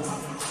 Yep.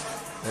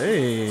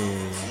 Hey,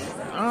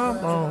 I'm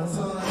on.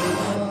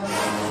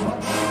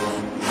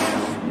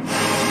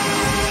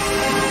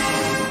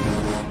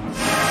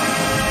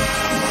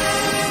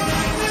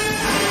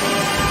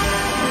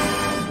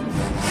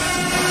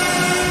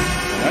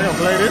 I gonna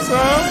play this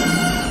song?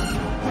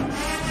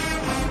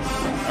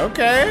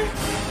 Okay.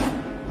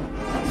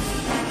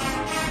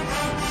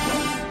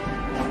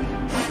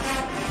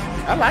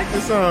 I like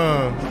this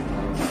song.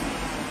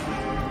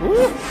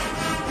 Woo.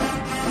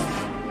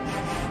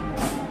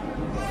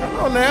 Come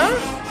on now.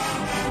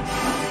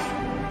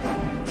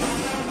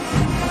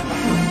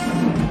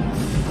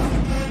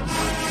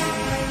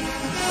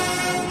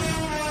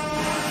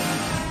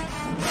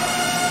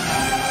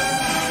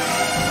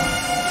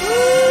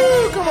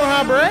 Woo. Come on,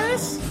 high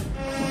brass.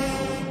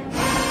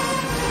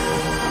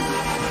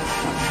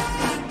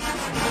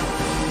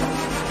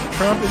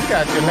 Trumpet, you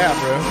got your lap,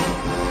 bro.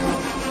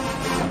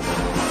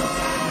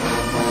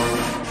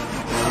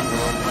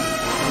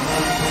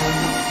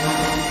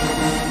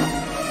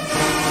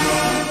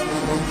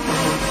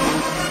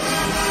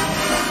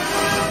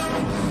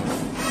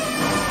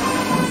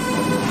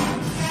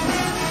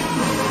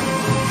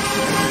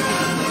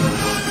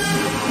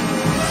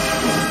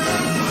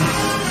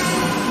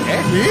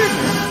 That's it.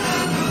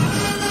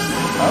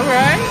 All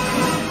right.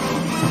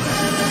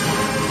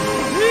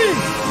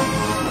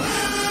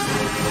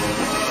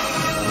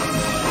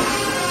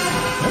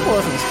 Them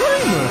boys some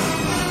screamers.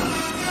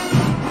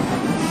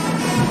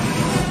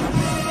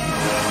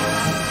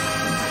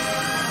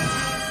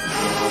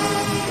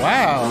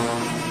 Wow.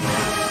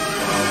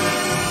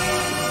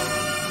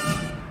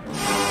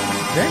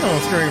 They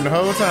gonna scream the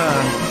whole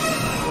time.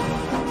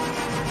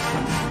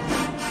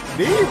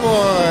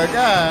 D-boy,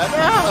 God,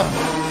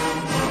 no.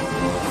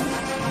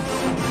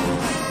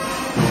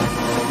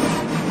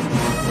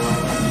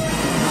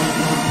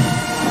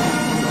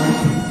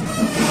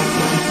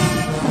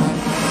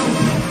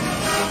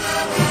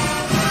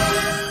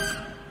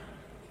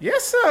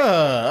 Yes,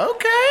 sir.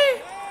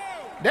 Okay.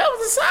 That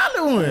was a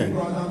solid one.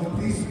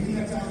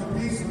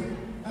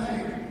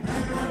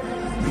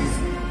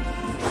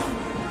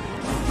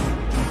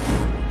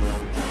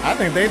 I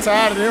think they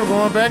tired of them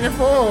going back and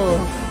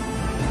forth.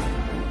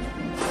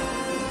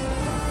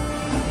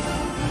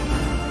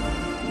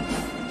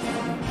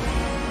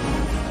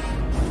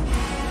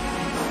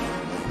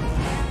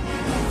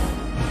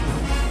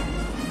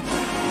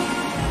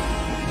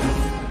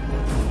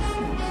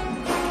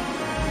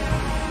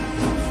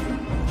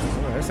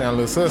 Sound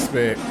a little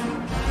suspect.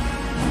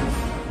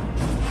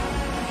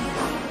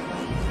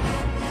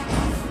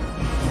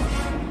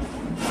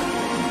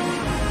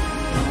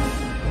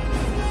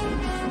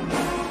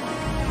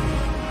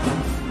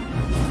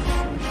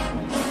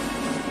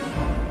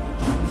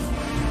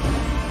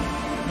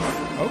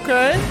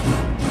 Okay.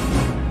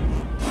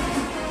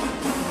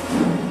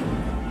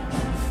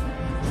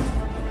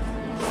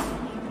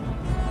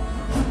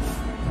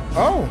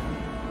 Oh.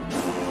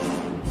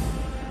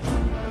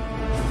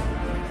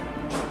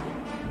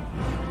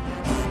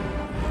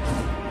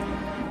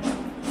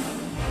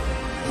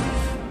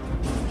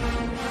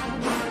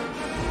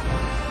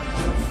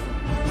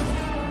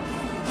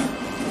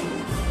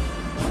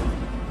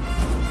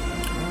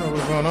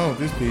 What's going on with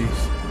this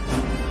piece?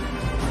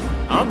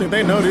 I don't think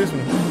they know this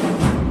one.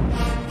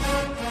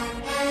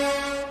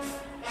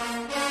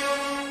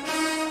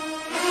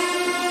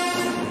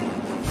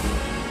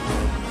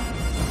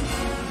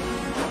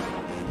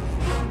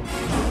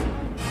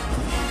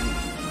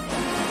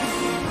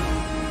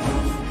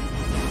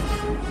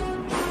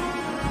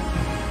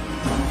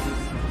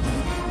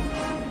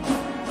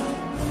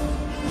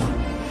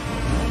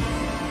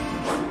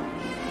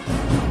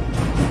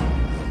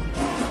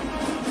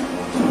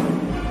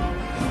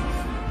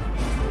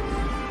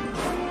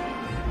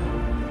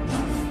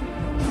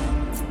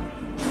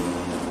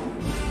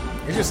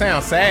 just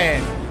sounds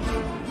sad.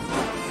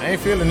 I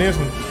ain't feeling this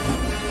one.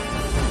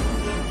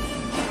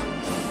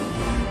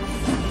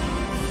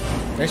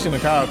 They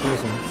shouldn't have called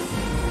this one.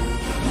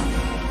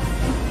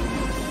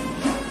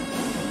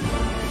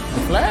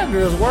 The Flag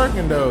Girls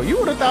working though. You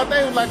would have thought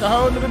they was like a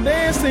whole little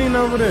dance scene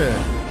over there.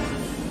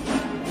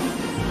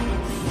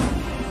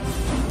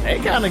 They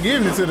kind of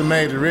giving it to the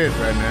Major Rich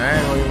right now. I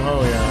ain't gonna even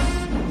hold y'all.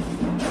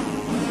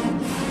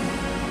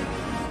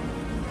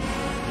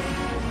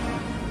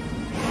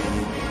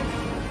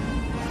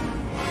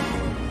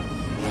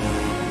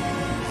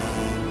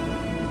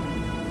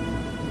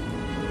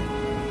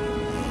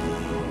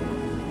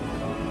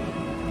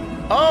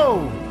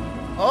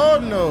 Oh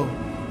no.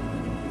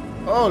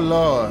 Oh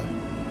Lord.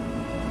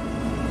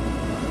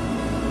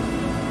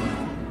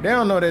 They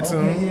don't know that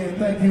tune. Yeah,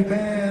 thank you,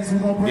 bands. We're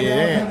gonna bring y'all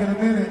back in a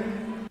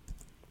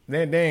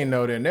minute. They ain't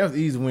know that. That was an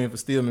easy win for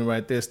Stillman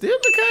right there. Stillman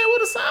came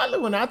with a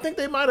solid one. I think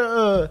they might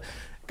have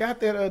got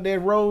that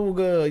rogue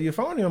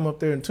euphonium up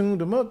there and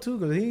tuned him up too,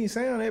 because he ain't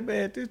sound that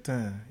bad this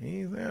time.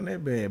 He ain't sound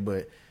that bad.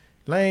 But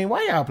Lane,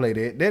 why y'all play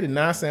that? That did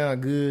not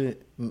sound good.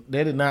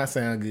 That did not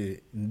sound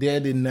good.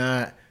 That did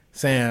not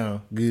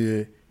sound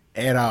good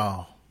at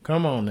all.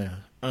 Come on now.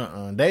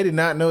 They did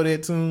not know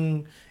that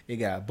tune. It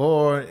got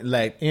bored,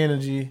 lacked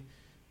energy,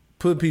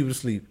 put people to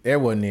sleep.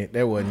 That wasn't it.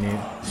 That wasn't it.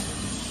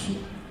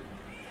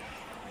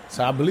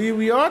 So I believe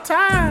we are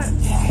tied.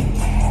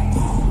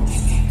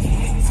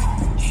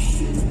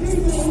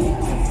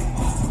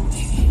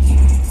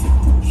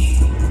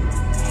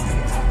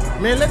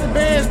 Man, let the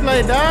bands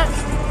play, Doc.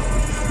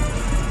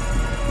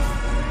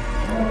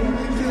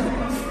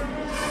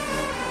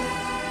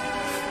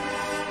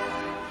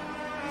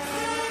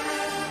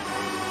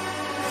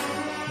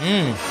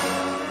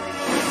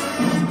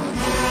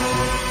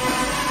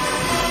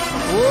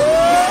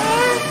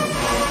 What?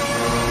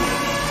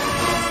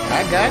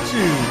 I got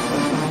you.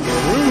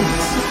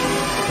 Roots.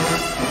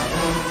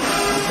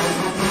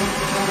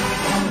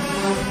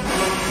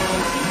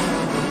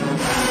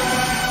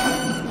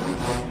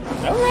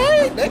 All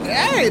right.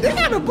 They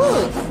got a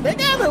book. They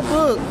got a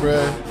book,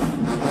 bruh.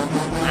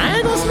 I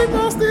ain't gonna sleep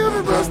on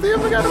Stillman, bro.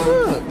 Stillman got a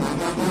book.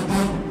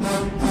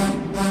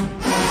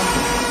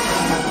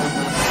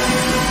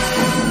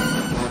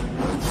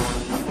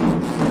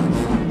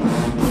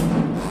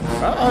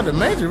 Uh-oh, the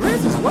Major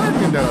Rich is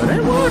working though. They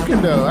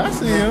working though. I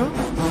see him.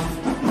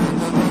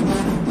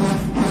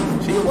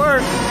 She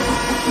working.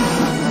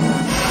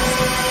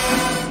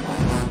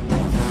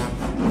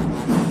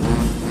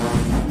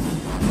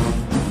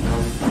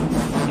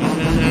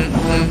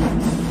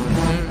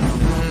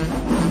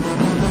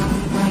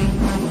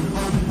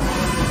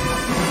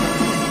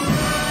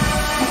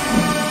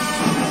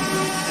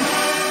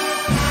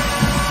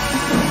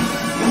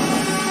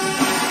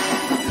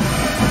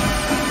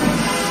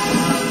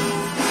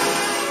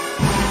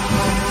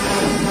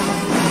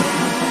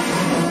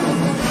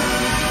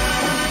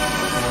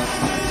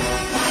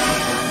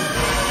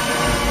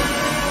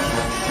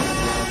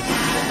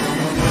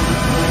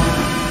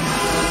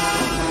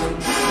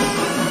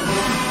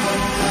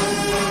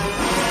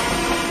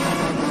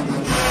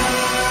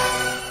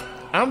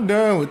 I'm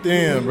done with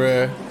them,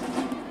 bruh.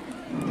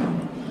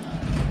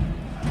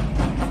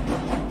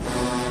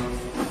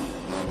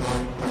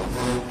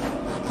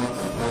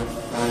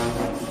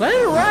 Play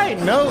the right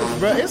notes,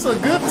 bruh. It's a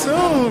good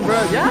tune,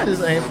 bruh. Y'all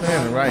just ain't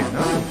playing the right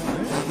notes,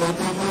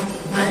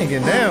 man. I ain't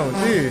getting down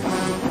with this.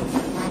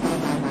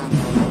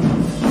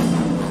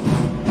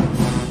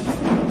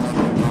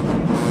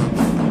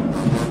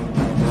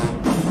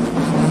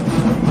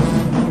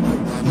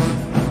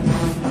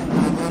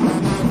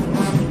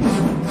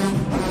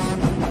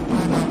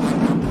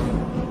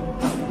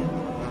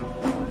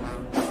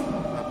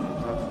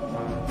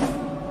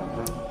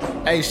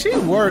 Hey, she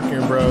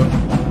working, bro.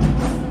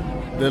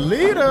 The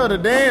leader of the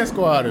dance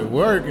squad is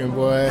working,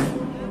 boy.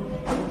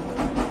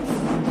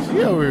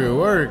 She over here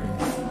working.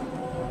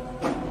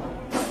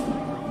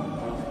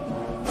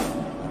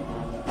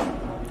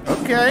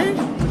 Okay.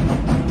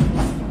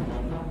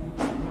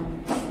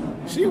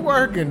 She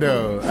working,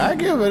 though. I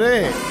give her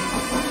that.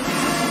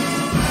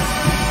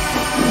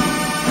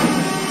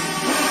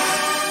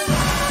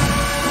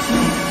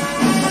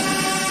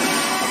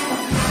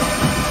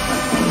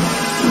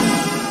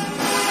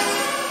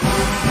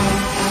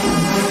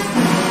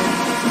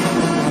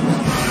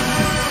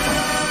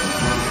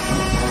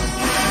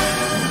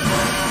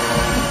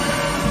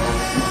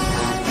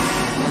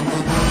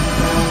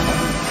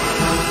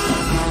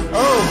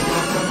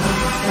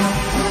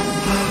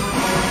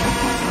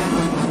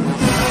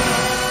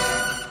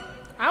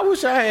 I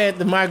wish I had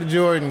the Michael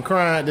Jordan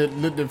crying,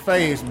 the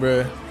face,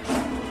 bruh.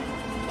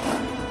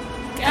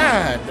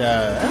 God,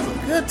 that's a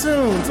good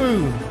tune,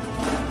 too.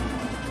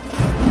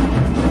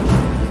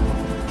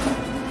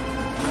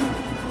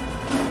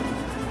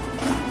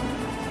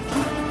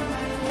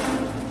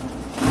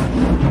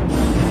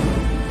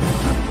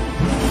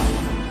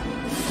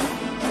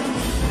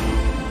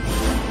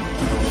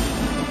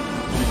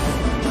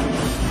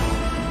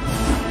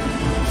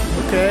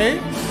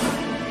 Okay.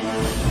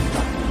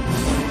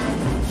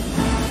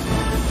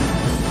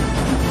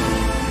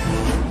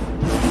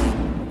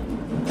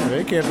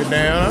 kept it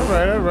down.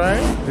 All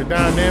right. The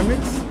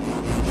dynamics.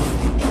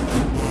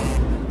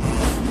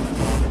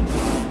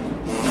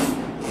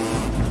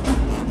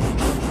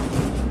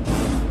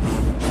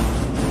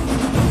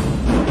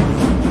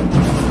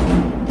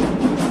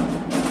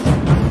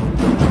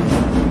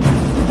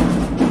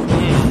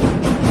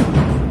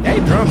 Hey,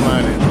 drum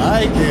line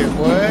like it,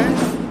 boy.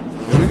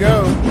 Here we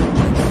go.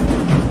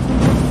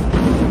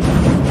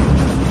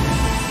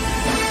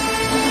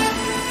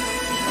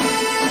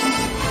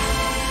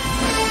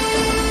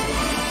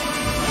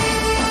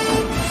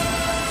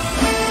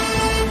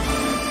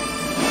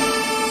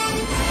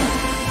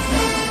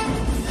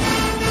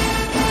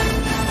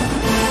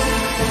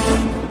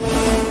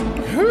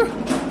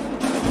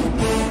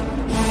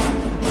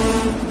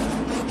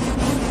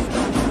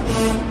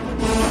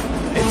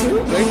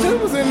 They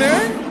was in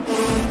there.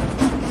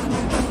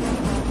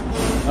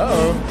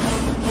 Uh-oh.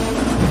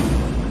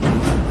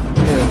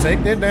 Yeah,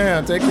 take that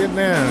down.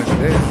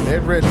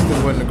 That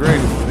register wasn't the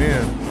greatest for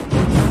them.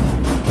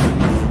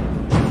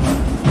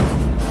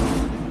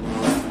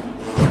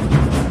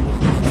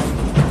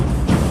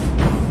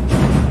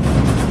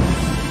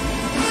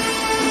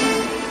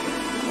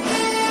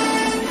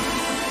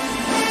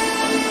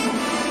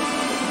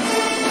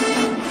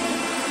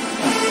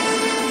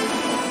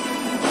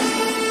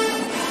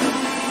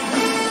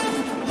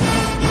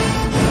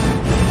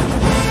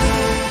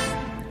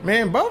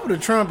 Man, both of the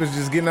trumpets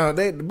just getting on.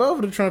 Both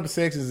of the trumpet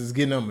sections is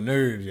getting on my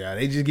nerves, y'all.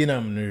 They just getting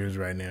on my nerves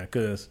right now,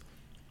 cause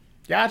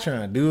y'all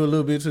trying to do a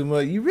little bit too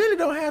much. You really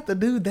don't have to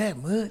do that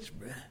much,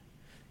 bro.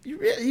 You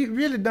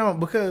really don't,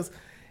 because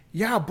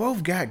y'all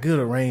both got good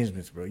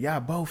arrangements, bro.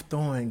 Y'all both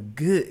throwing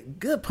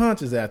good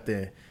punches out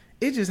there.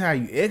 It's just how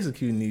you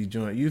executing these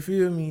joints. You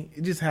feel me?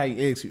 It's just how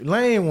you execute.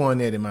 Lane won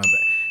that in my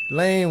back.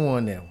 Lane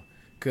won that one.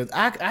 Cause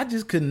I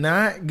just could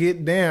not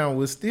get down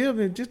with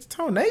Stillman. Just the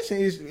tonation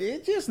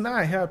it's just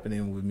not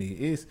happening with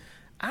me.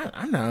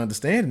 I'm not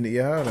understanding it,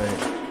 y'all. Like,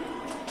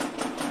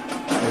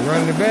 they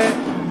running it back.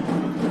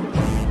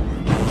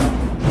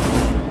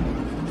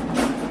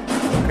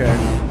 Okay.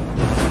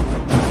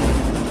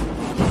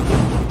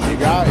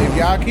 If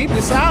y'all keep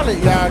it solid,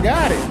 y'all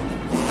got it.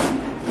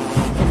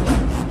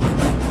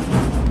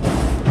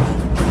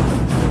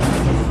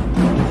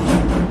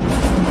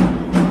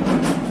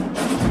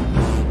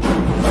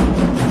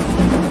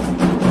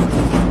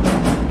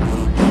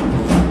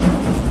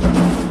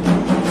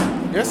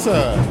 Yes,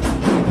 sir.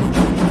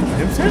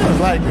 Them sounds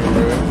like it,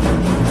 bro.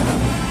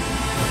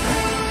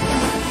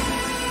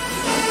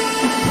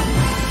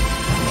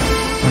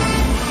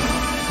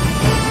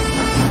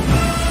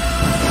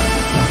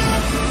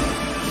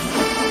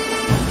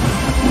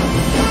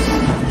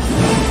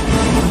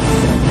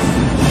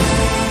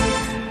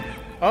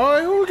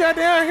 Oh, who we got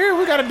down here?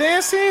 We got a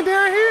dance scene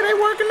down here. They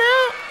working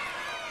out.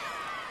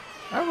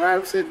 All right,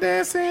 we see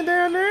dance scene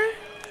down there.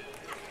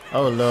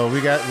 Oh Lord, we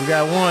got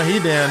one. He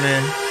down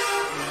there.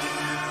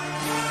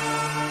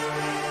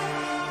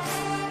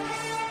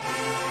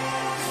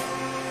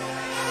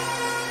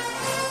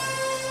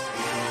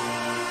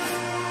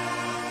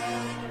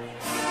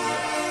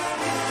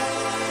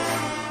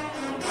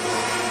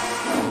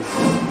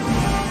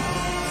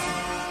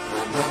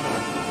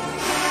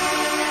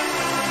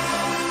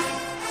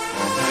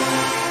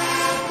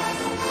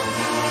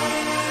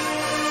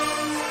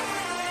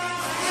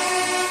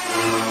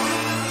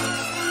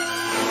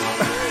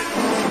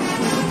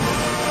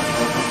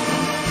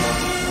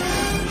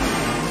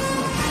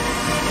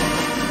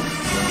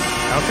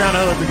 I'm trying to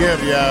hold it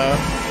together, y'all.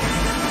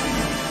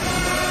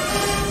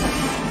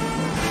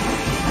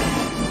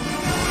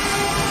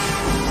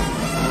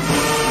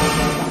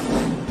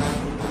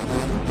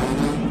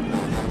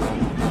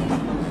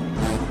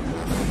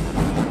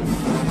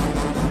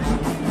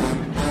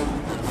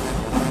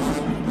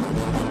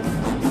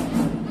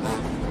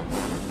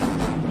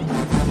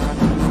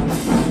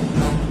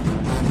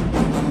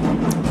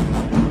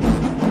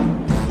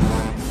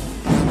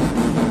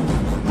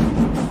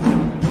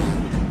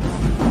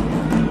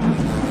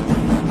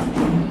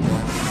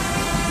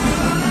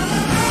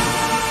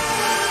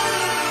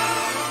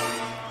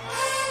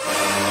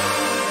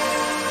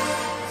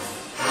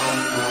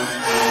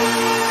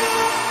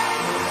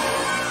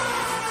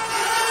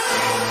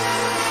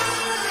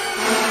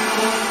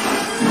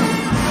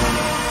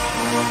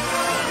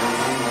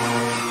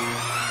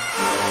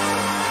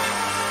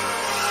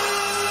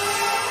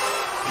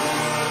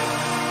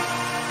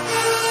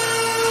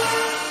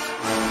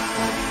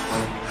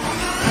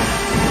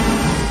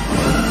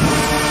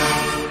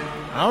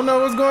 I don't know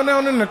what's going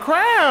on in the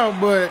crowd,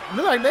 but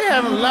look like they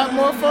having a lot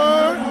more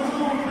fun.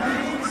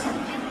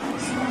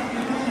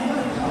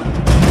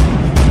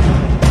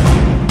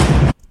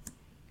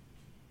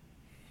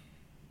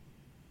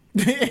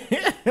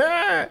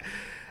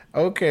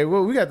 Okay,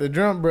 well, we got the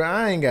drum, bro.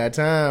 I ain't got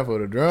time for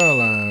the drum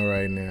line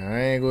right now. I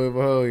ain't going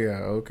to hold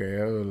y'all. Okay,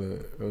 hold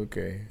up.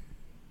 Okay.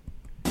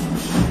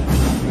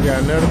 We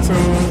got another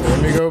tune.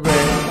 Let me go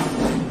back.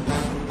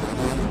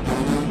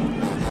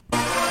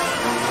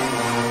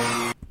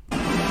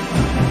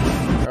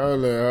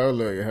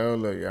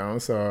 Hold up, y'all. I'm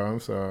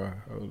sorry.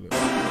 Hold up.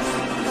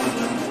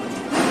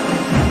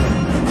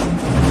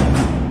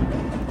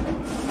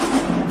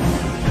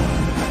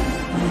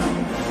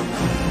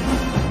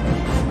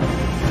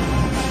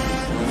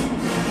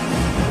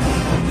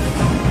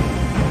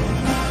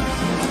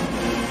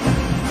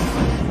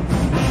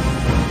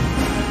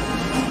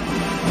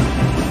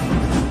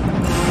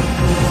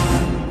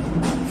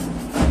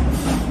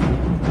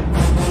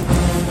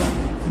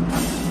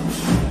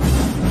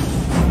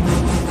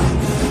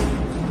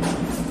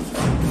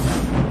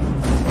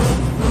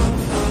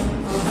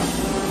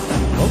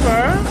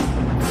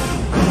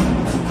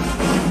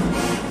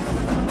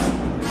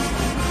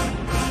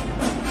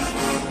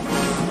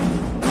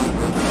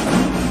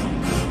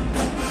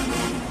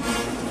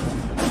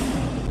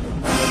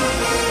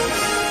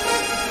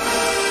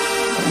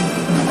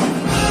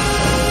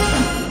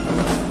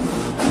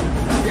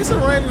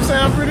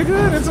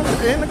 good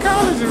in the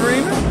college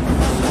arena.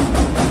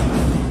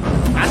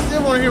 I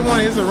still want to hear one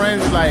of his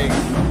arrangements, like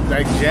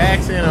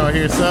Jackson, or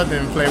hear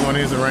Southern play one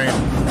of his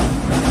arrangements.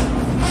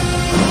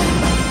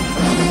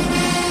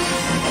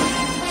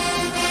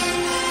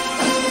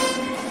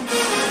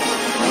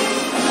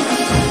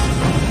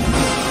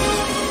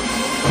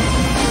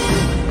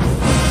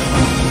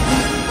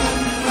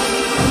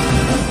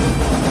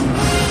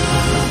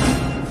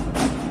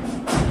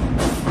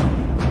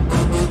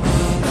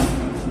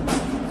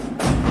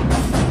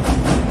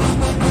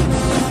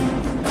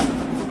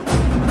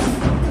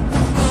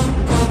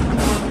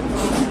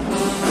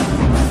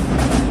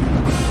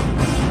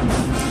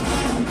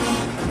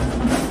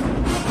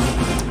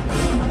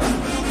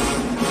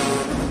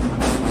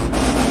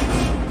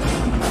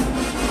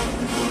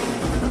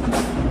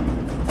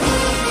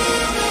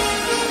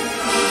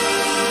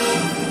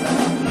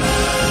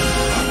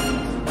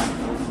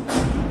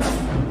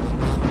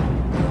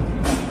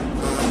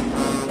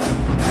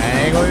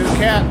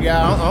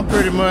 Y'all, I'm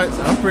pretty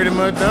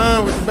much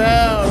done with the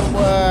battle. Boy,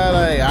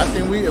 like, I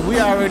think we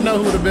already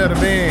know who the better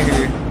man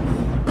here.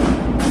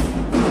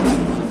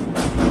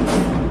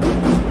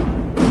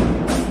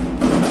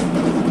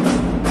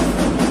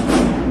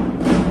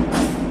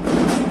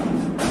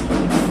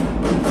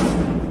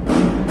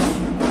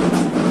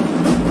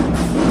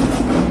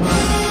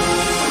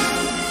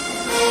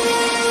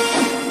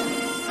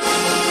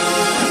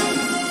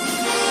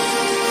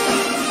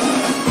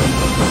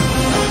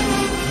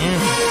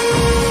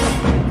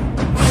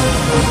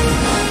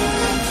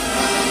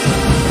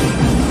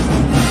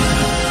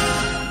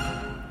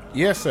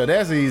 Yes, sir.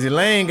 That's easy.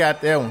 Lane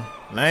got that one.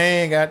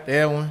 Lane got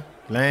that one.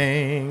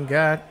 Lane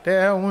got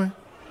that one.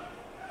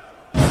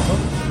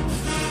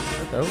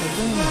 Oh,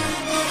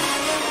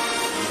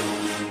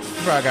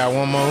 probably got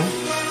one more.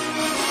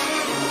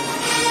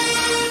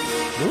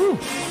 Ooh.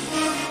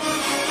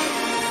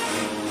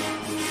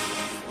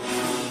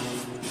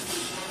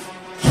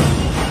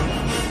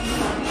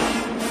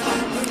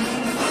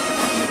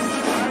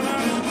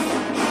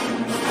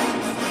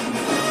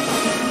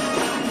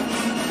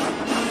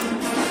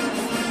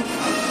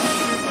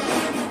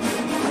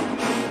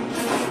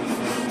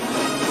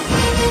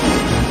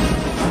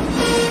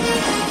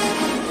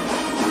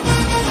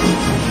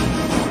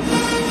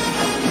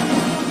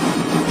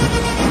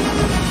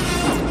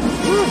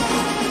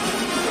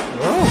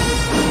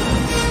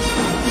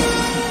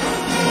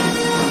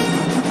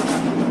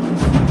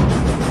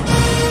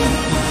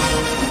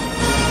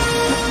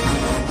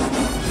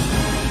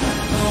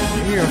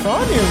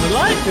 Californians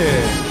like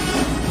that.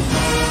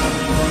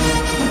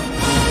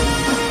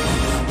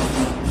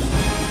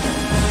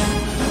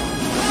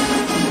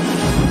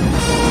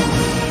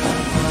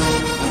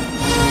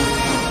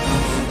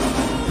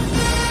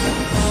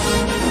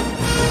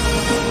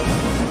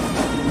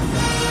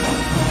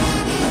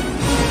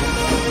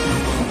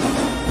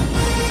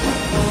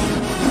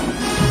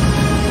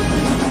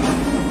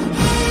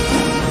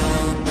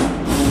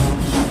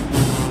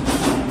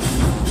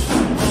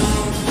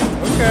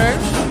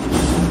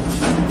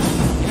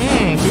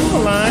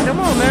 Come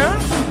on now.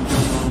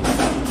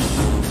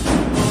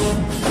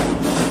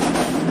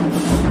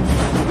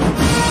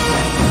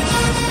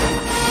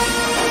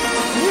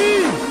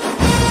 Jeez.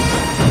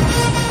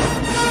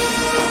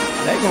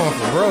 They going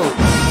for broke.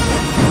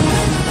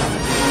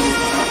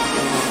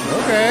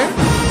 Okay.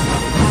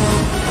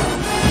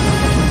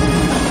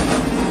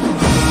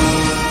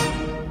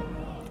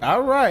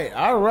 All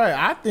right.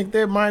 I think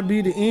that might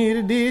be the end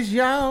of this,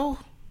 y'all.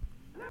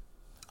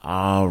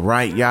 All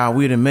right, y'all,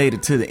 we done made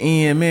it to the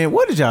end, man.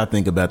 What did y'all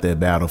think about that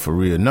battle, for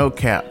real? No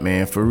cap,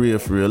 man, for real.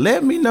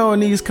 Let me know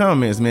in these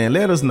comments, man.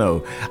 Let us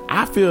know.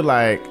 I feel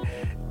like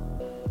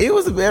it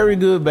was a very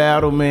good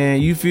battle, man.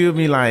 You feel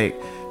me? Like,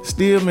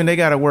 Stillman, they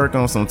got to work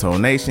on some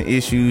tonation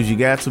issues. You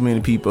got too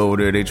many people over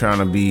there. They trying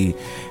to be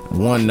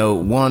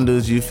one-note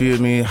wonders, you feel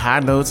me?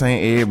 High notes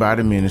ain't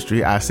everybody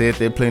ministry. I said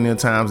that plenty of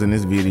times in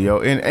this video.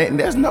 And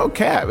there's no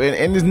cap.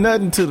 And there's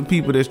nothing to the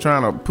people that's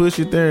trying to push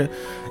it there.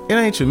 It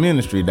ain't your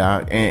ministry,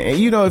 doc. And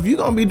you know, if you're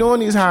going to be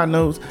doing these high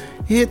notes,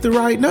 hit the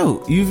right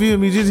note. You feel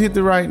me? Just hit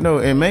the right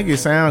note and make it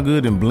sound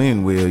good and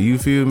blend well. You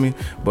feel me?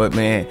 But,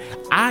 man,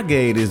 I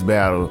gave this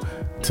battle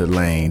to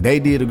Lane. They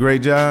did a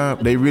great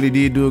job. They really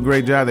did do a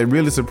great job. They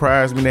really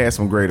surprised me. They had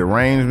some great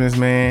arrangements,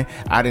 man.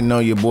 I didn't know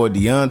your boy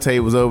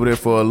Deontay was over there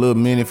for a little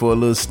minute, for a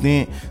little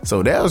stint.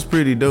 So that was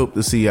pretty dope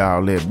to see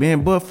all that,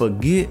 man. But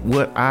forget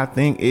what I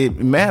think. It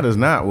matters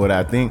not what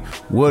I think.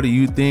 What do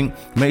you think?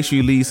 Make sure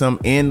you leave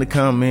something in the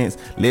comments.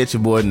 Let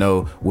your boy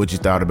know what you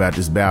thought about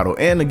this battle.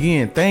 And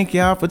again, thank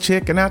y'all for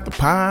checking out the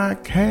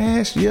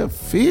podcast. You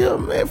feel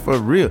me? For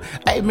real.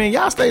 Hey, man,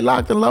 y'all stay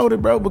locked and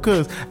loaded, bro,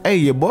 because, hey,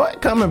 your boy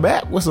coming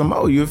back with some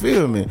more. You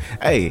feel me?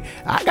 Hey,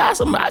 I got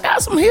some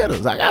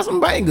hitters. I got some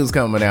bangers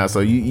coming out. So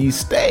you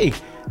stay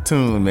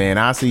tuned, man.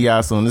 I'll see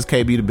y'all soon. This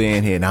KB the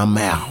Bandhead, and I'm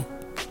out.